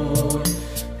പോൽ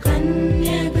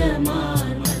കന്യകമാർ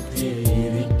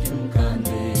മധ്യയിരിക്കും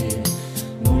കാന്തേ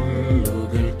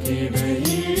മുള്ളുകൾക്കിടയിൽ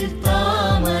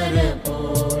താമര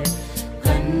പോൽ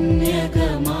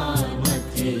കന്യകമാർ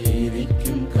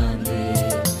മധ്യയിരിക്കും കാന്തേ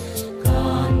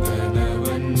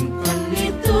കാന്തനവൻ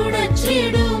കണ്ണിൽ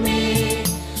തുടച്ചിടുമേ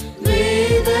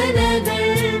വേദനകൾ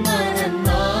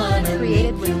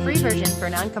Created with free version for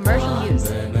non-commercial use.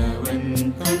 കാന്തനവൻ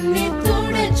കണ്ണിൽ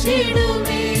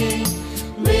തുടച്ചിടുമേ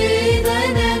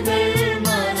വേദനകൾ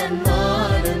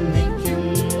മറന്നാനന്ദിക്കും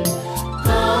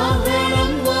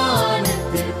കാഹളം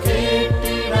വാനത്തിൽ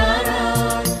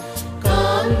കേട്ടിടാറായി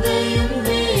കാന്തയും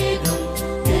വേഗം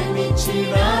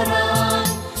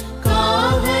ഗമിച്ചിടാറായി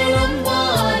കാഹളം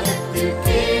വാനത്തിൽ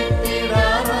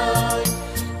കേട്ടിടാറായി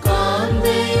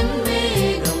കാന്തയും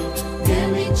വേഗം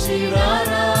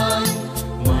ഗമിച്ചിടാറായി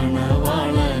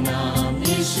മണവാളനാം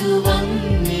യേശു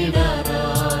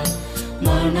വന്നിടാറായി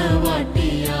മണവാട്ടിയായൊരുങ്ങാം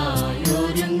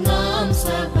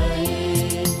സഭയെ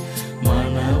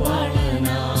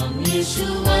മണവാളനാം യേശു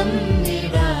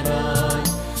വന്നിടാറായി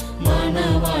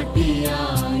മണവാട്ടിയായൊരുങ്ങാം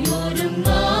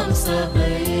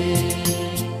സഭയെ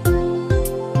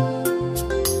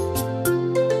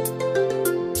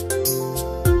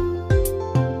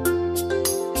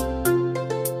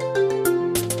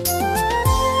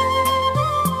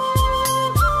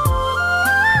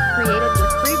Created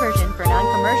with free version for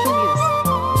non-commercial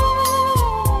use.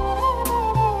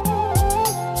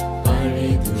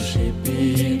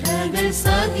 പഴിദുഷിപ്പീഠകൾ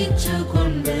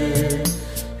സഹിച്ചുകൊണ്ട്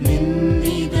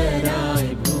നിന്ദിതരായി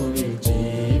ഭൂവിൽ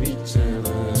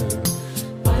ജീവിച്ചവർ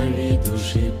പഴിദുഷിപ്പീഠകൾ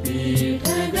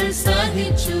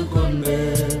സഹിച്ചുകൊണ്ട്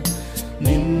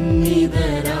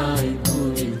നിന്ദിതരായി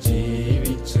ഭൂവിൽ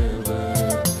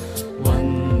ജീവിച്ചവർ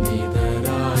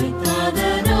വന്ദിതരായി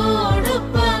താതനോടൊപ്പമായി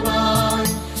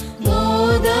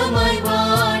മോദമായി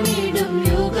വാണിടും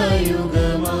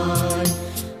യുഗയുഗമായി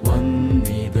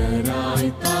വന്ദിതരായി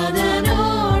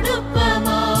താതനോടൊപ്പമായി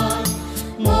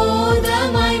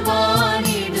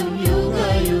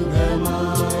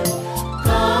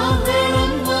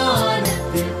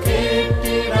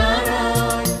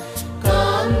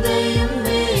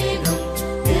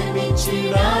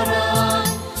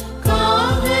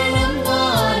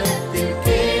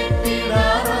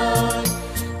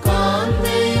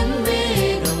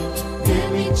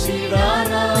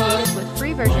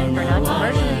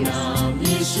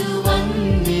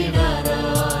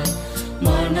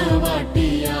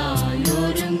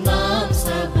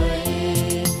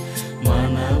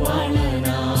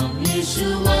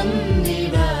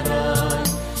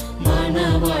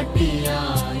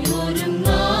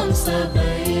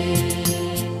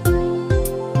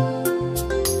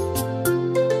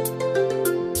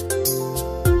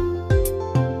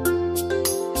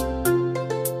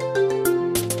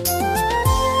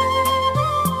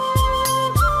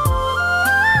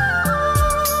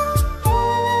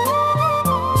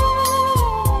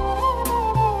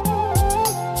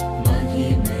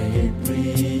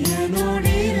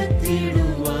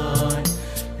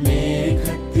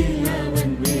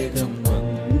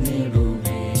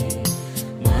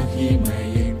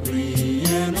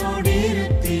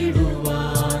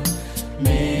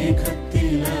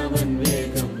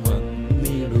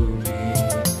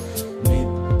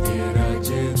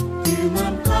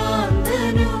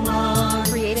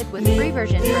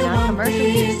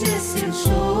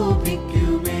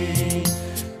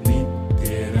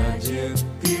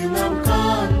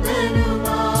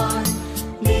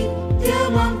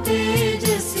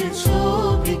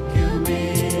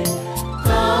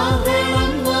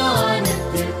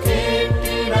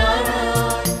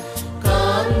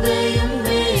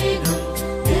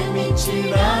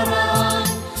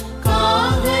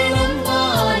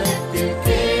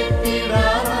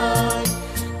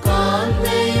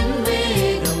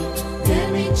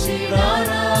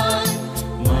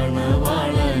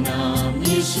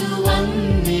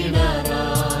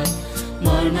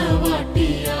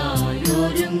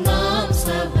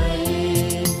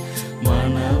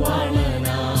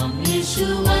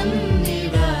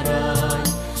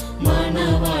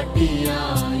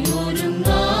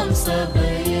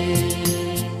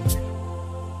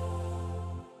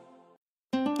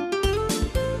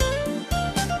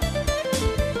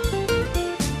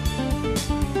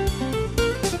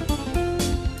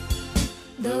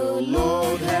The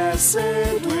Lord has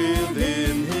said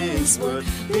within His word,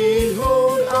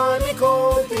 behold, I make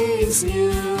all things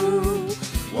new.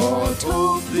 What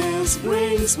hope this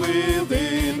brings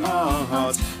within our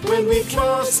hearts when we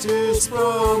trust His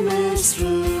promise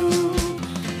true.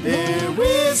 There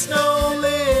is no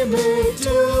limit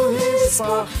to His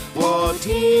power, what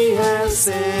He has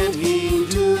said He'll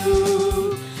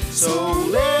do. So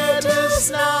let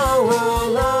us now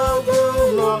allow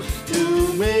the Lord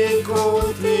to make all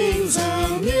things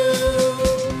anew.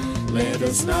 Let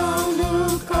us now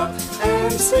look up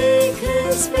and seek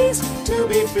His face, to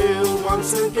be filled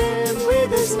once again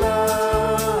with His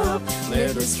love.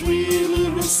 Let us really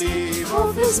receive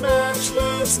of His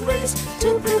matchless grace,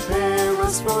 to prepare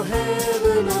us for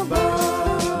heaven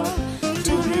above.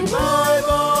 To revive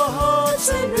our hearts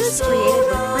and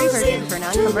restore our zeal,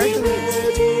 to be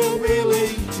ready and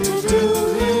willing to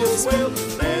do His will.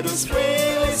 Let us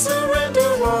freely surrender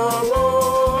our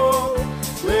all.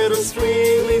 Let us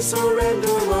freely surrender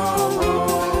our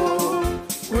all.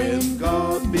 When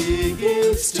God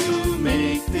begins to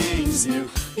make things new,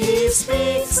 He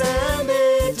speaks and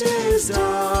it is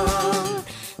done.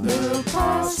 The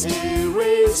past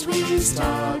erased, we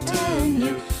start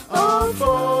anew, our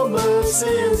former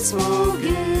sins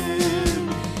forgive.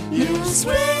 New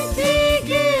strength He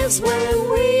gives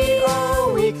when we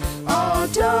are weak, our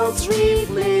doubts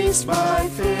replaced by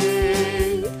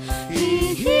faith.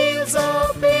 He heals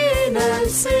our pain and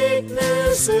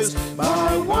sicknesses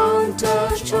by one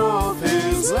touch of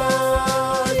His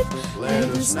life. Let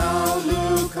us now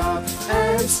look up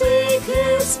and seek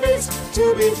His face,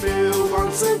 to be filled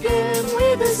once again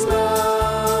with His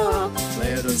love.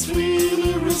 Let us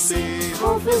really receive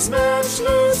of His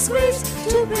matchless grace,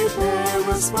 to prepare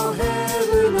us for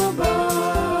heaven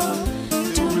above.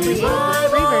 To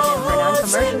revive our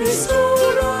hearts and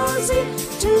restore our zeal,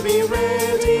 to be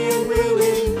ready and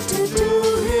willing to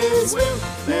do His will.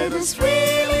 Let us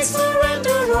freely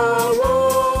surrender our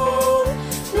all.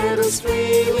 Let us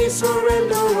freely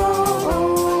surrender our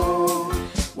all.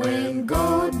 When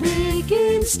God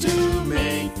begins to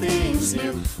make things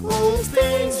new, old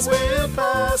things will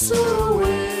pass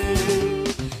away.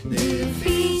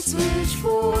 Defeats which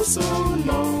for so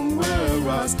long were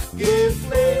ours give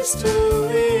place to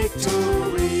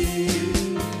victory.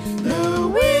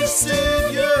 The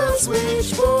wasted years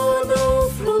which bore no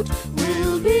fruit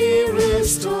will be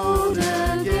restored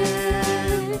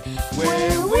again.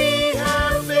 Where we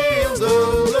have failed,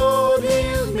 the Lord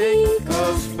He'll make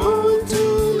us bold to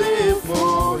live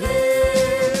for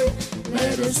Him.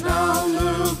 Let us now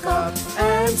look up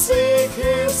and seek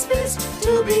His face,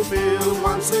 to be filled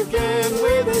once again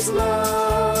with His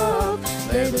love.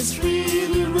 Let us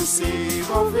freely receive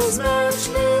of His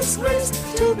matchless grace,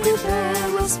 to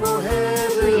prepare us for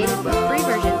heaven Created with above. free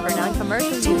version for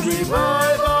non-commercial To use.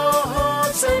 revive our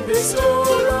hearts and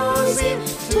restore our zeal,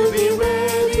 to be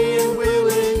ready and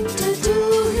willing to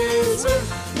do His will.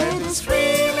 Let us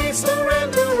freely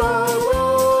surrender our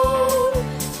all.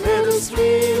 Let us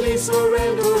freely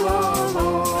surrender our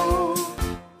all.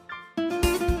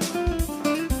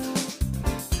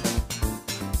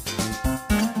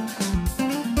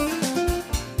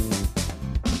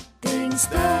 Things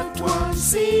that once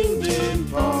seemed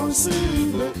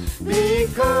impossible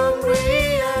become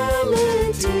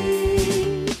reality.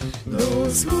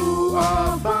 Those who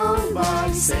are bound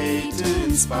by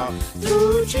Satan's power,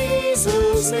 through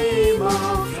Jesus' name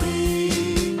are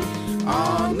free.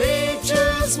 Our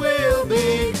natures will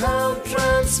become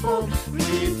transformed,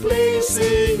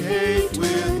 replacing hate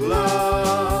with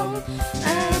love.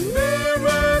 And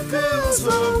miracles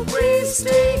of grace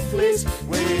take place,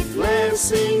 with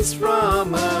blessings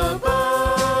from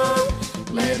above.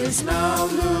 Let us now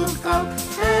look up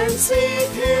and seek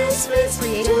His face,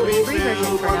 Created to with be free version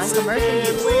filled for once non-commercial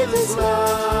again use. with His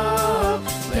love.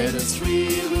 Let us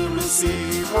freely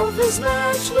receive of His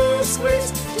matchless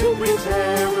grace, to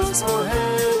prepare us for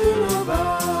heaven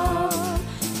above.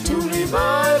 To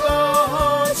revive our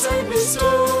hearts and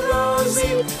restore our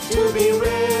zeal, to be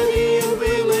ready and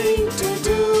willing to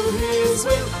do His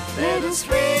will. Let us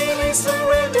freely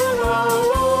surrender our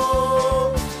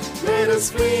all. Let us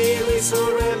freely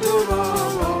surrender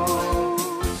our all.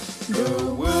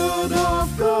 The Word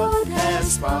of God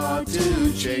has power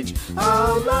to change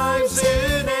our lives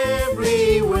in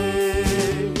every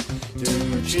way,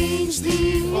 to change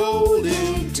the old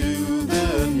into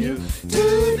the new,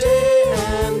 today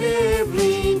and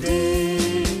every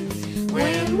day.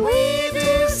 When we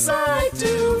decide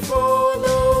to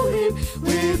follow Him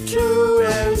with true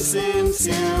and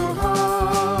sincere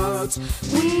hearts,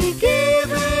 we give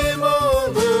Him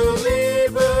all the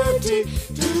liberty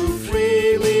to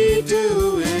freely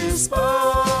do His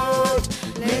part.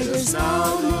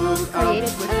 created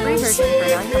with free version for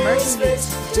non-commercial use.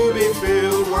 To be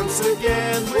filled once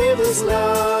again with His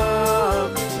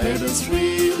love. Let us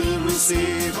freely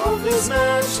receive of His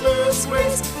matchless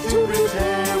grace to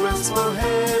prepare us for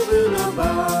heaven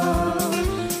above.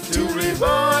 To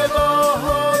revive our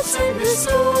hearts and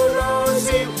restore our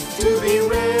zeal, to be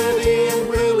ready and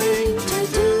willing to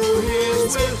do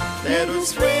His will. Let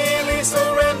us freely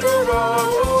surrender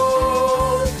our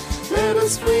all. Let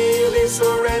us freely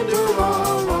surrender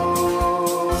our all.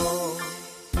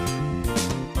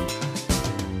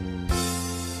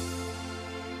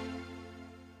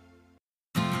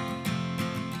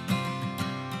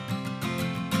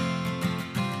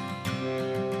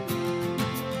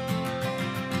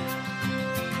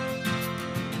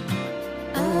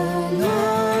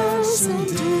 Alas, and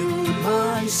did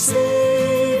my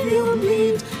Savior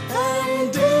bleed,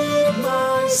 and did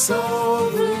my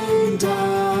Sovereign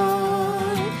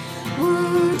die?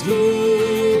 Would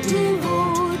He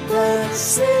devote that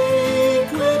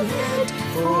sacred head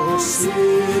for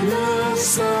sinners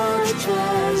such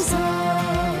as I?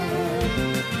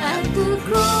 At the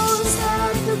cross,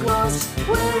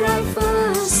 where I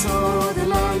first saw the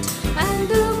light, and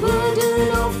the burden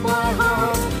of my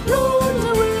heart rolled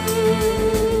away.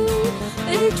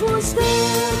 It was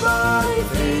there by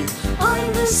faith I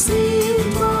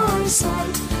received my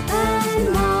sight,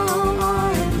 and now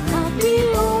I am happy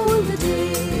all the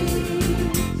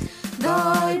day.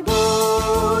 Thy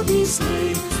body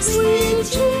slain, sweet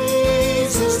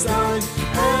Jesus died,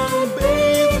 and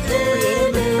bathed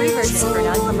in Free version its for own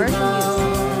non-commercial use.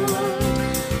 blood.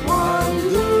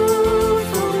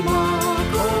 Wonderful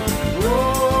mark of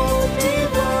wrong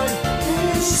divine,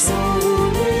 His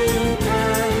soul in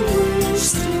anguish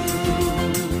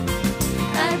through.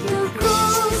 At the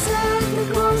cross,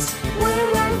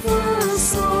 where I first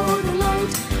saw the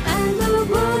light, and the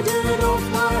burden of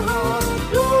my heart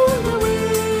rolled away.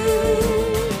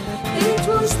 It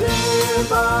was there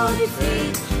by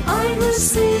faith I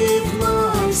received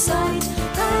my sight,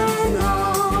 and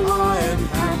now I am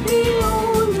happy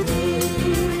all the day.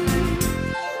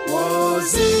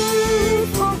 Was it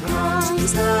for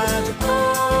Christ that I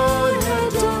had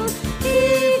done, He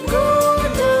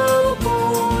groaned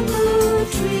upon the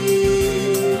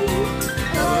tree?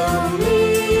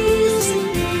 Amazing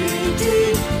pity,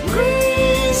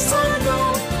 grace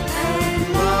unknown, and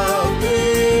love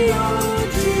beyond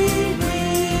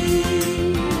degree.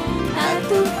 At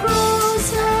the cross,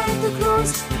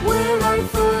 where I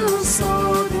first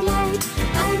saw the light,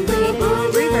 and the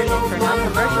Free burden version of for my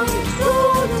non-commercial heart use.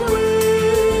 rolled away.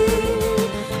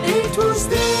 It was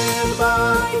there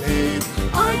by faith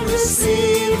I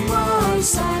received my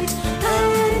sight,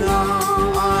 and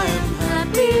now I am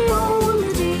happy all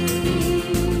the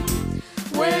day.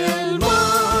 Well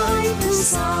might the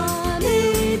sun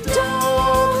in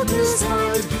darkness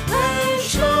hide, and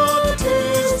shut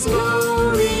His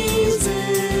glories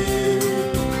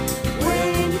in,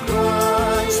 when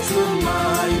Christ the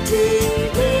mighty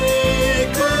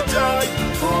Maker died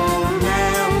for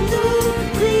man the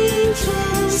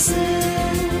creature's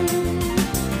sin.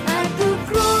 At the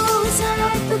cross,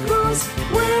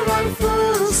 where I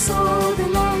first saw the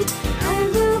light, and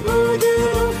the burden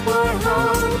of my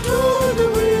heart rolled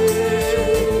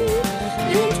away.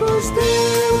 It was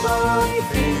there by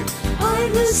faith I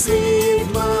received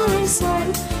my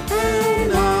sight, and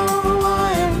now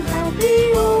I am happy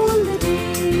all the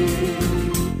day.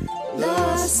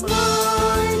 Thus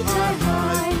might I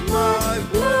hide my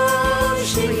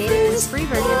blushing Created with face, free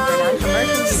version for while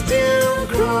non-commercial His use. dear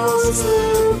cross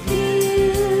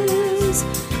appears.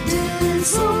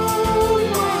 Dissolve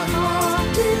my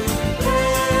heart in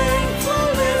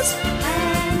thankfulness,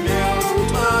 and melt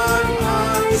my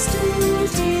eyes to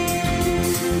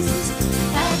tears.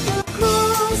 At the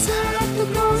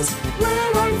cross,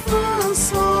 where I first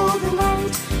saw the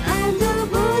light, and the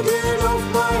burden of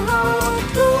my heart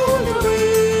rolled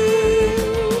away.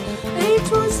 It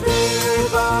was there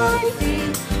by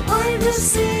faith I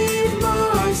received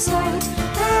my sight,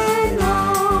 and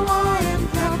now I am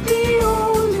happy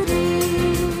all the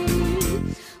day.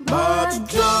 But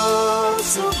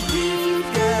drops of grief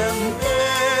can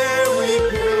bear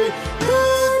repay the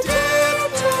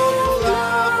debt of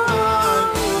love I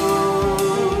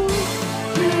owe.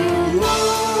 Dear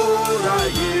Lord, I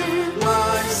give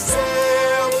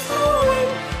myself away,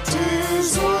 'tis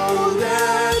all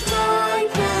that I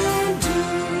can do.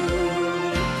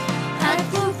 At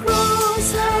the cross,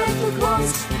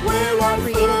 where I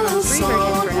Created with first free saw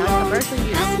version for the light, non-commercial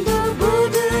use. and the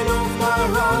burden of my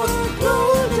heart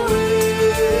rolled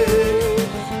away.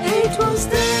 It was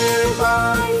there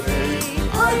by faith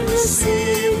I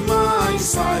received my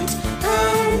sight,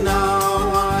 and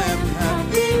now I am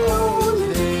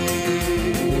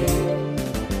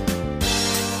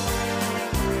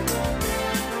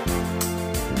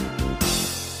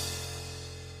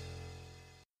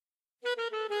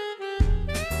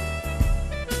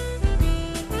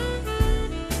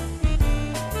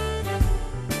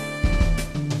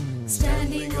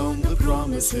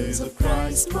promises of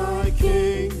Christ my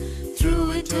King. Through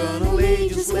eternal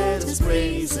ages let His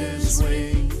praises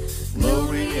ring.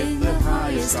 Glory in the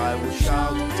highest I will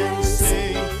shout and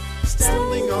sing,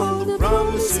 standing on the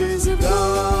promises of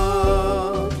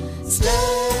God.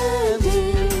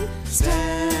 Standing,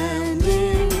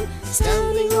 standing,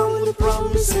 standing on the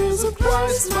promises of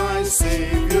Christ my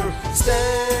Savior.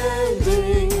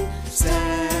 Standing,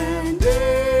 standing,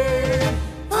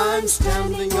 I'm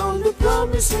standing on the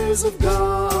promises of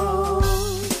God.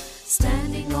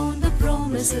 Standing on the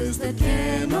promises that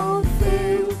cannot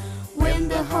fail. When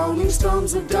the howling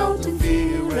storms of doubt and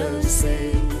fear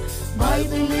assail, by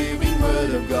the living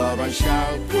word of God I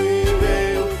shall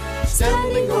prevail.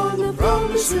 Standing on the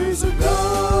promises of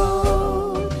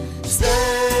God.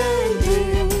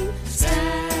 Standing,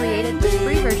 standing, Created with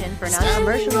free version for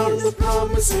non-commercial standing on use. the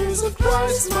promises of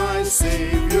Christ my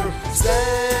Savior.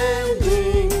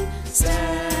 Standing,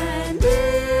 standing,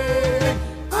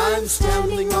 I'm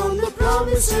standing on the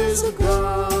promises of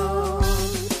God.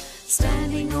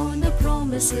 Standing on the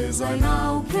promises I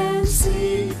now can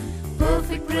see,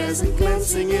 perfect present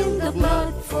cleansing in the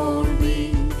blood for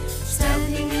me.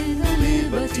 Standing in the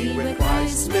liberty when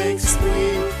Christ makes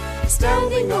free.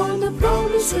 Standing on the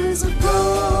promises of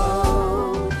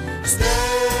God.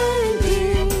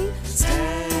 Standing,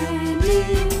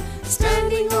 standing,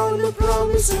 standing on the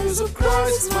promises of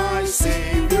Christ my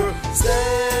Savior.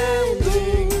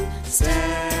 Standing,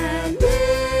 standing,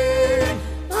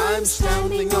 I'm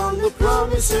standing on the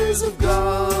promises of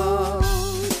God.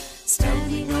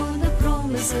 Standing on the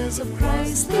promises of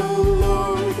Christ the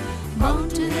Lord,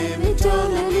 mounted him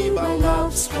eternally by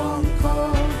love's strong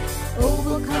call,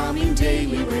 overcoming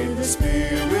daily with the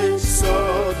Spirit's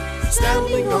sword.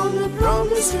 Standing on the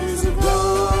promises of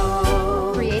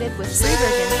God. Created with free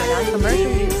version for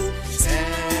non-commercial use.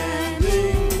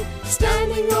 Standing,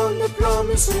 standing on the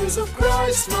promises of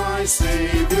Christ my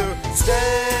Savior.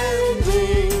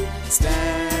 Standing,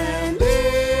 standing,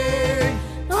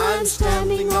 I'm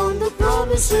standing on the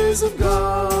promises of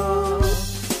God.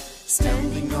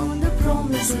 Standing on the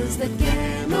promises that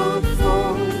cannot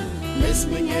fall,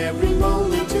 listening every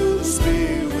moment to the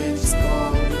Spirit's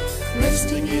call,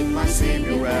 resting in my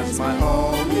Savior as my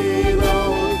all in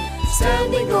all.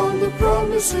 Standing on the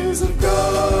promises of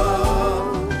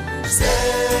God.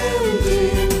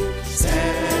 Standing,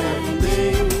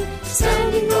 standing,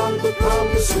 standing on the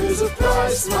promises of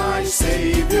Christ my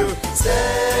Savior.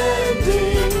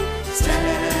 Standing,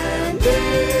 standing,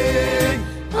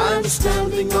 I'm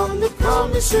standing on the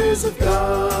promises of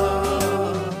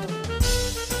God.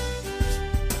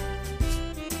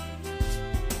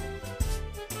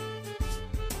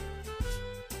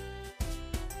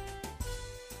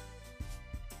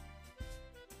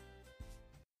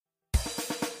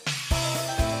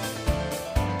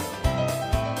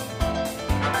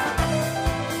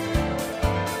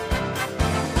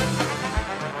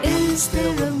 Is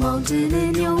there a mountain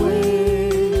in your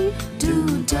way?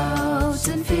 Do doubts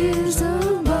and fears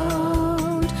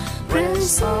abound?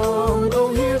 Press on,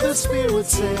 oh hear the Spirit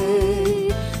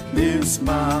say, this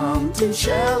mountain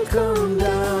shall come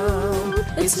down.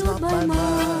 It's not by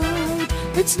might,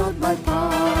 it's not by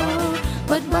power,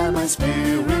 but by my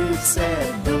Spirit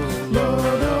said the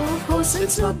Lord of hosts.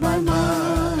 It's not by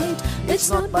might, it's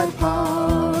not by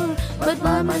power, but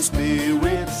by my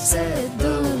Spirit said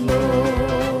the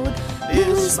Lord.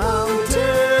 This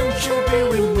mountain shall be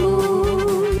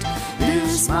removed.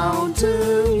 This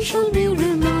mountain shall be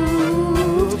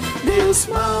removed. This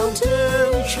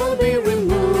mountain shall be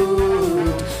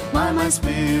removed by my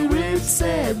Spirit,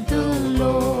 said the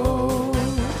Lord.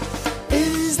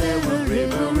 Is there a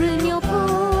river in your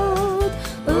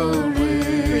path? A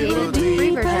river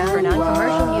deep and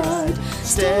wide.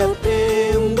 Step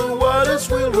in, the waters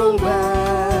will roll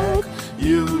back.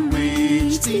 You'll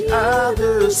reach the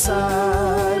other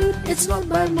side. It's not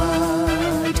by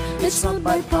might, it's not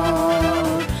by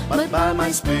power, but by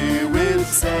my Spirit,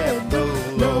 said the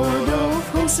Lord of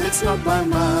hosts. It's not by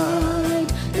might,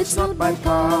 it's not by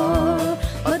power,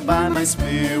 but by my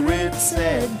Spirit,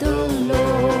 said the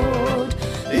Lord.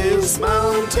 This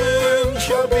mountain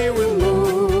shall be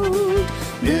removed.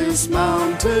 This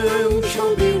mountain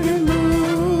shall be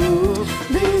removed.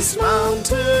 This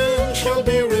mountain shall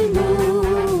be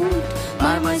removed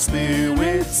by my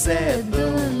Spirit, said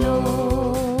the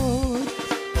Lord.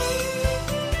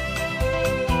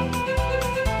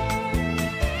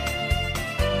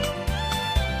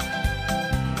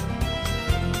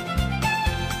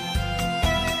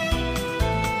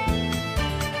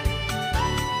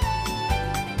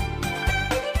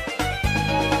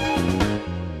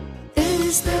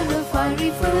 Is there a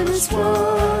fiery furnace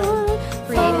one?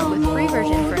 Created with free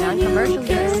version for non-commercial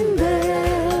use.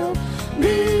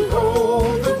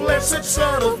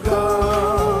 Son of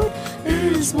God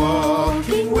is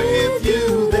walking with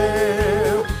you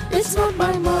there. It's not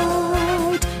by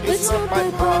might, it's not by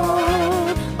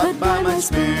power, but by my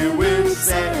Spirit,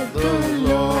 said the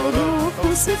Lord of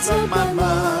hosts. It's not by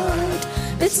might,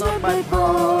 it's not by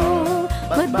power,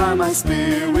 but by my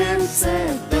Spirit,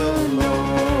 said the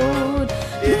Lord.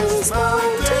 This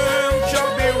mountain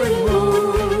shall be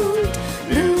removed.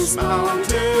 This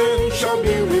mountain shall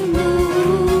be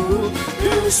removed.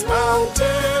 This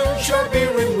mountain shall be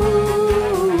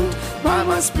removed by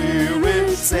my Spirit,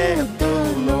 said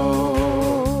the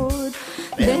Lord.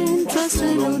 Then trust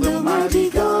alone the mighty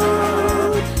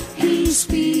God. He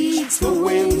speaks, the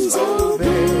winds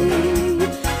obey.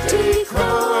 Take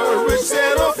courage,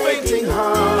 set a fainting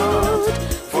heart.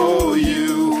 For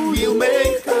you, He'll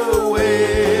make a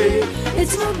way.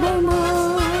 It's not by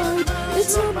might,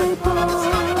 it's not by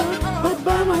power, but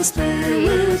by my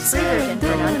Spirit, said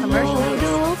the Lord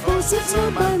of hosts. It's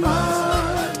not by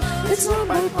might, it's not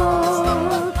by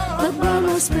power, but by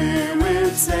my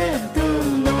Spirit, said the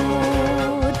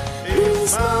Lord.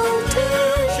 This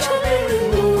mountain shall be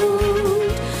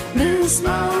removed. This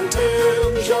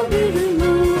mountain shall be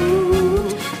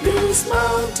removed. This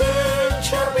mountain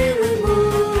shall be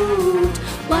removed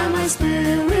by my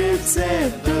Spirit,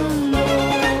 said the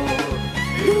Lord.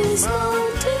 This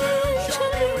mountain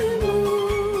shall be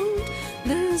removed.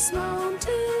 This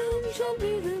mountain shall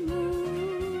be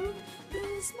removed.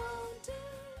 This mountain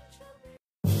shall be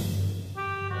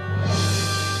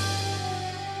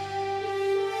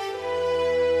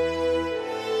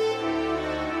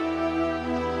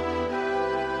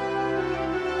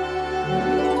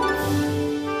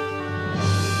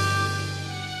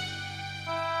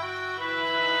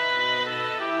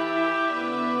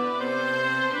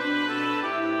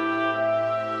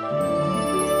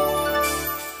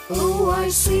Oh, I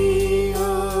see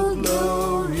a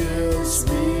glorious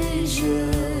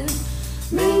vision,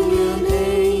 million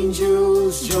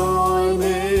angels join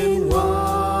in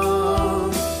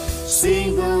one.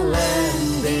 Sing the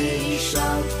land, they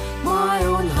shout, my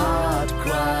own heart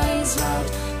cries out,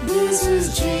 this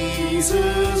is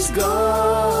Jesus,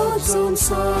 God's own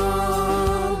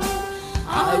Son.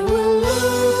 I will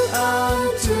look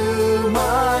unto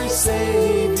my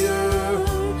Savior.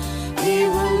 He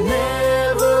will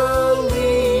never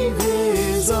leave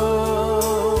His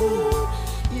own.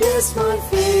 Yes, my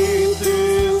faith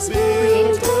is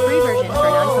built Free version for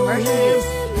upon non-commercial Him. use.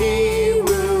 He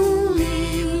will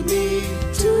lead me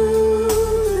to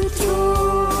the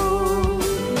throne.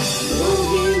 Though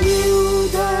He knew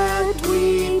that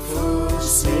we'd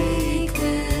forsake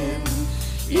Him,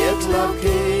 yet love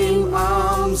came,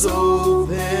 arms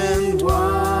open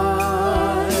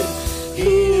wide.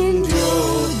 He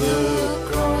endured the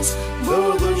cross,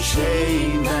 though the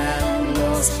shame and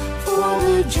loss, for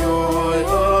the joy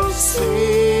of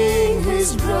seeing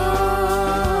His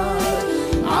bride.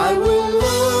 I will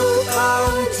look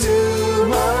unto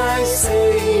my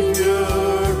Savior.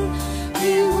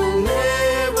 He will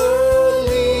never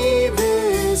leave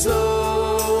His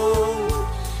own.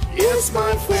 Yes,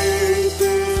 my faith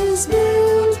is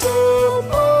built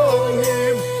upon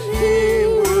Him. He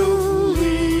will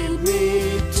lead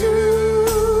me to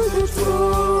the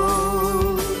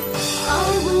throne. I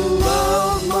will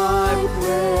love my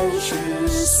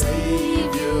precious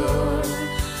Savior,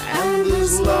 and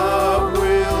this love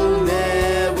will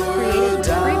never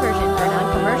Free version for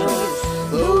non-commercial die. use.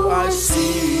 Though I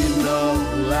see no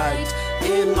light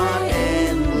in my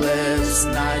endless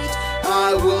night,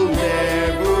 I will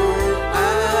never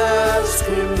ask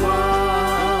Him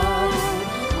why.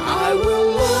 I will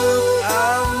look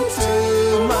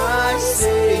unto my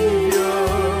Savior.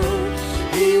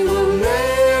 He will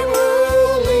never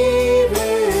leave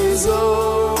His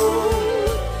own.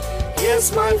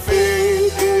 Yes, my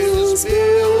faith is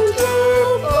built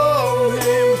upon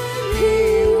Him. He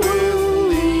will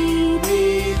lead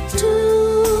me to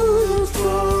the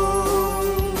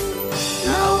throne.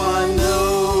 Now I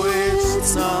know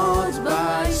it's not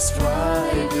by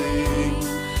striving.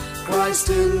 Christ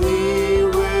in me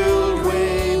will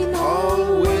reign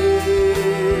always.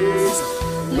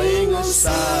 Laying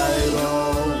aside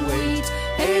all weight,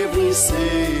 every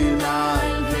sin I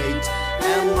hate,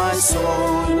 and my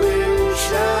soul will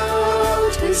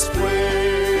shout His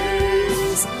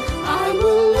praise. I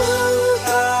will look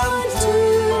unto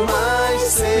my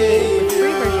Free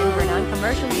version for Savior.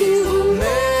 non-commercial He use. will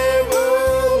never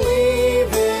leave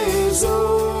His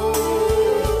own.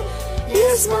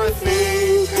 Yes, my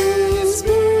faith is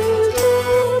built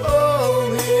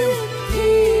upon Him.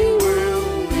 He will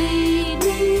lead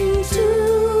me to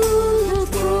the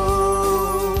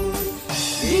throne.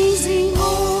 Gazing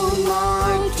on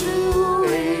my true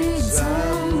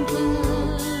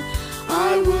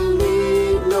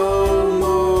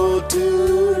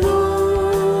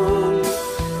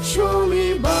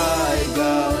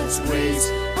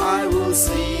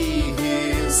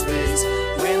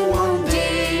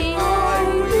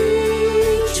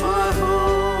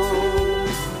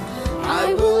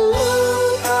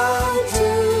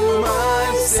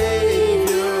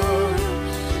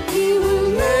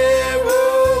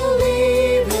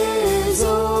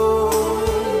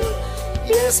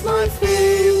Yes, my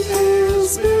faith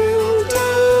is built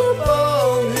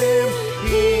upon Him.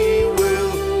 He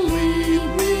will lead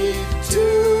me to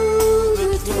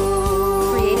the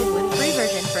throne. Created with free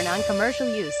version for non-commercial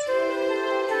use.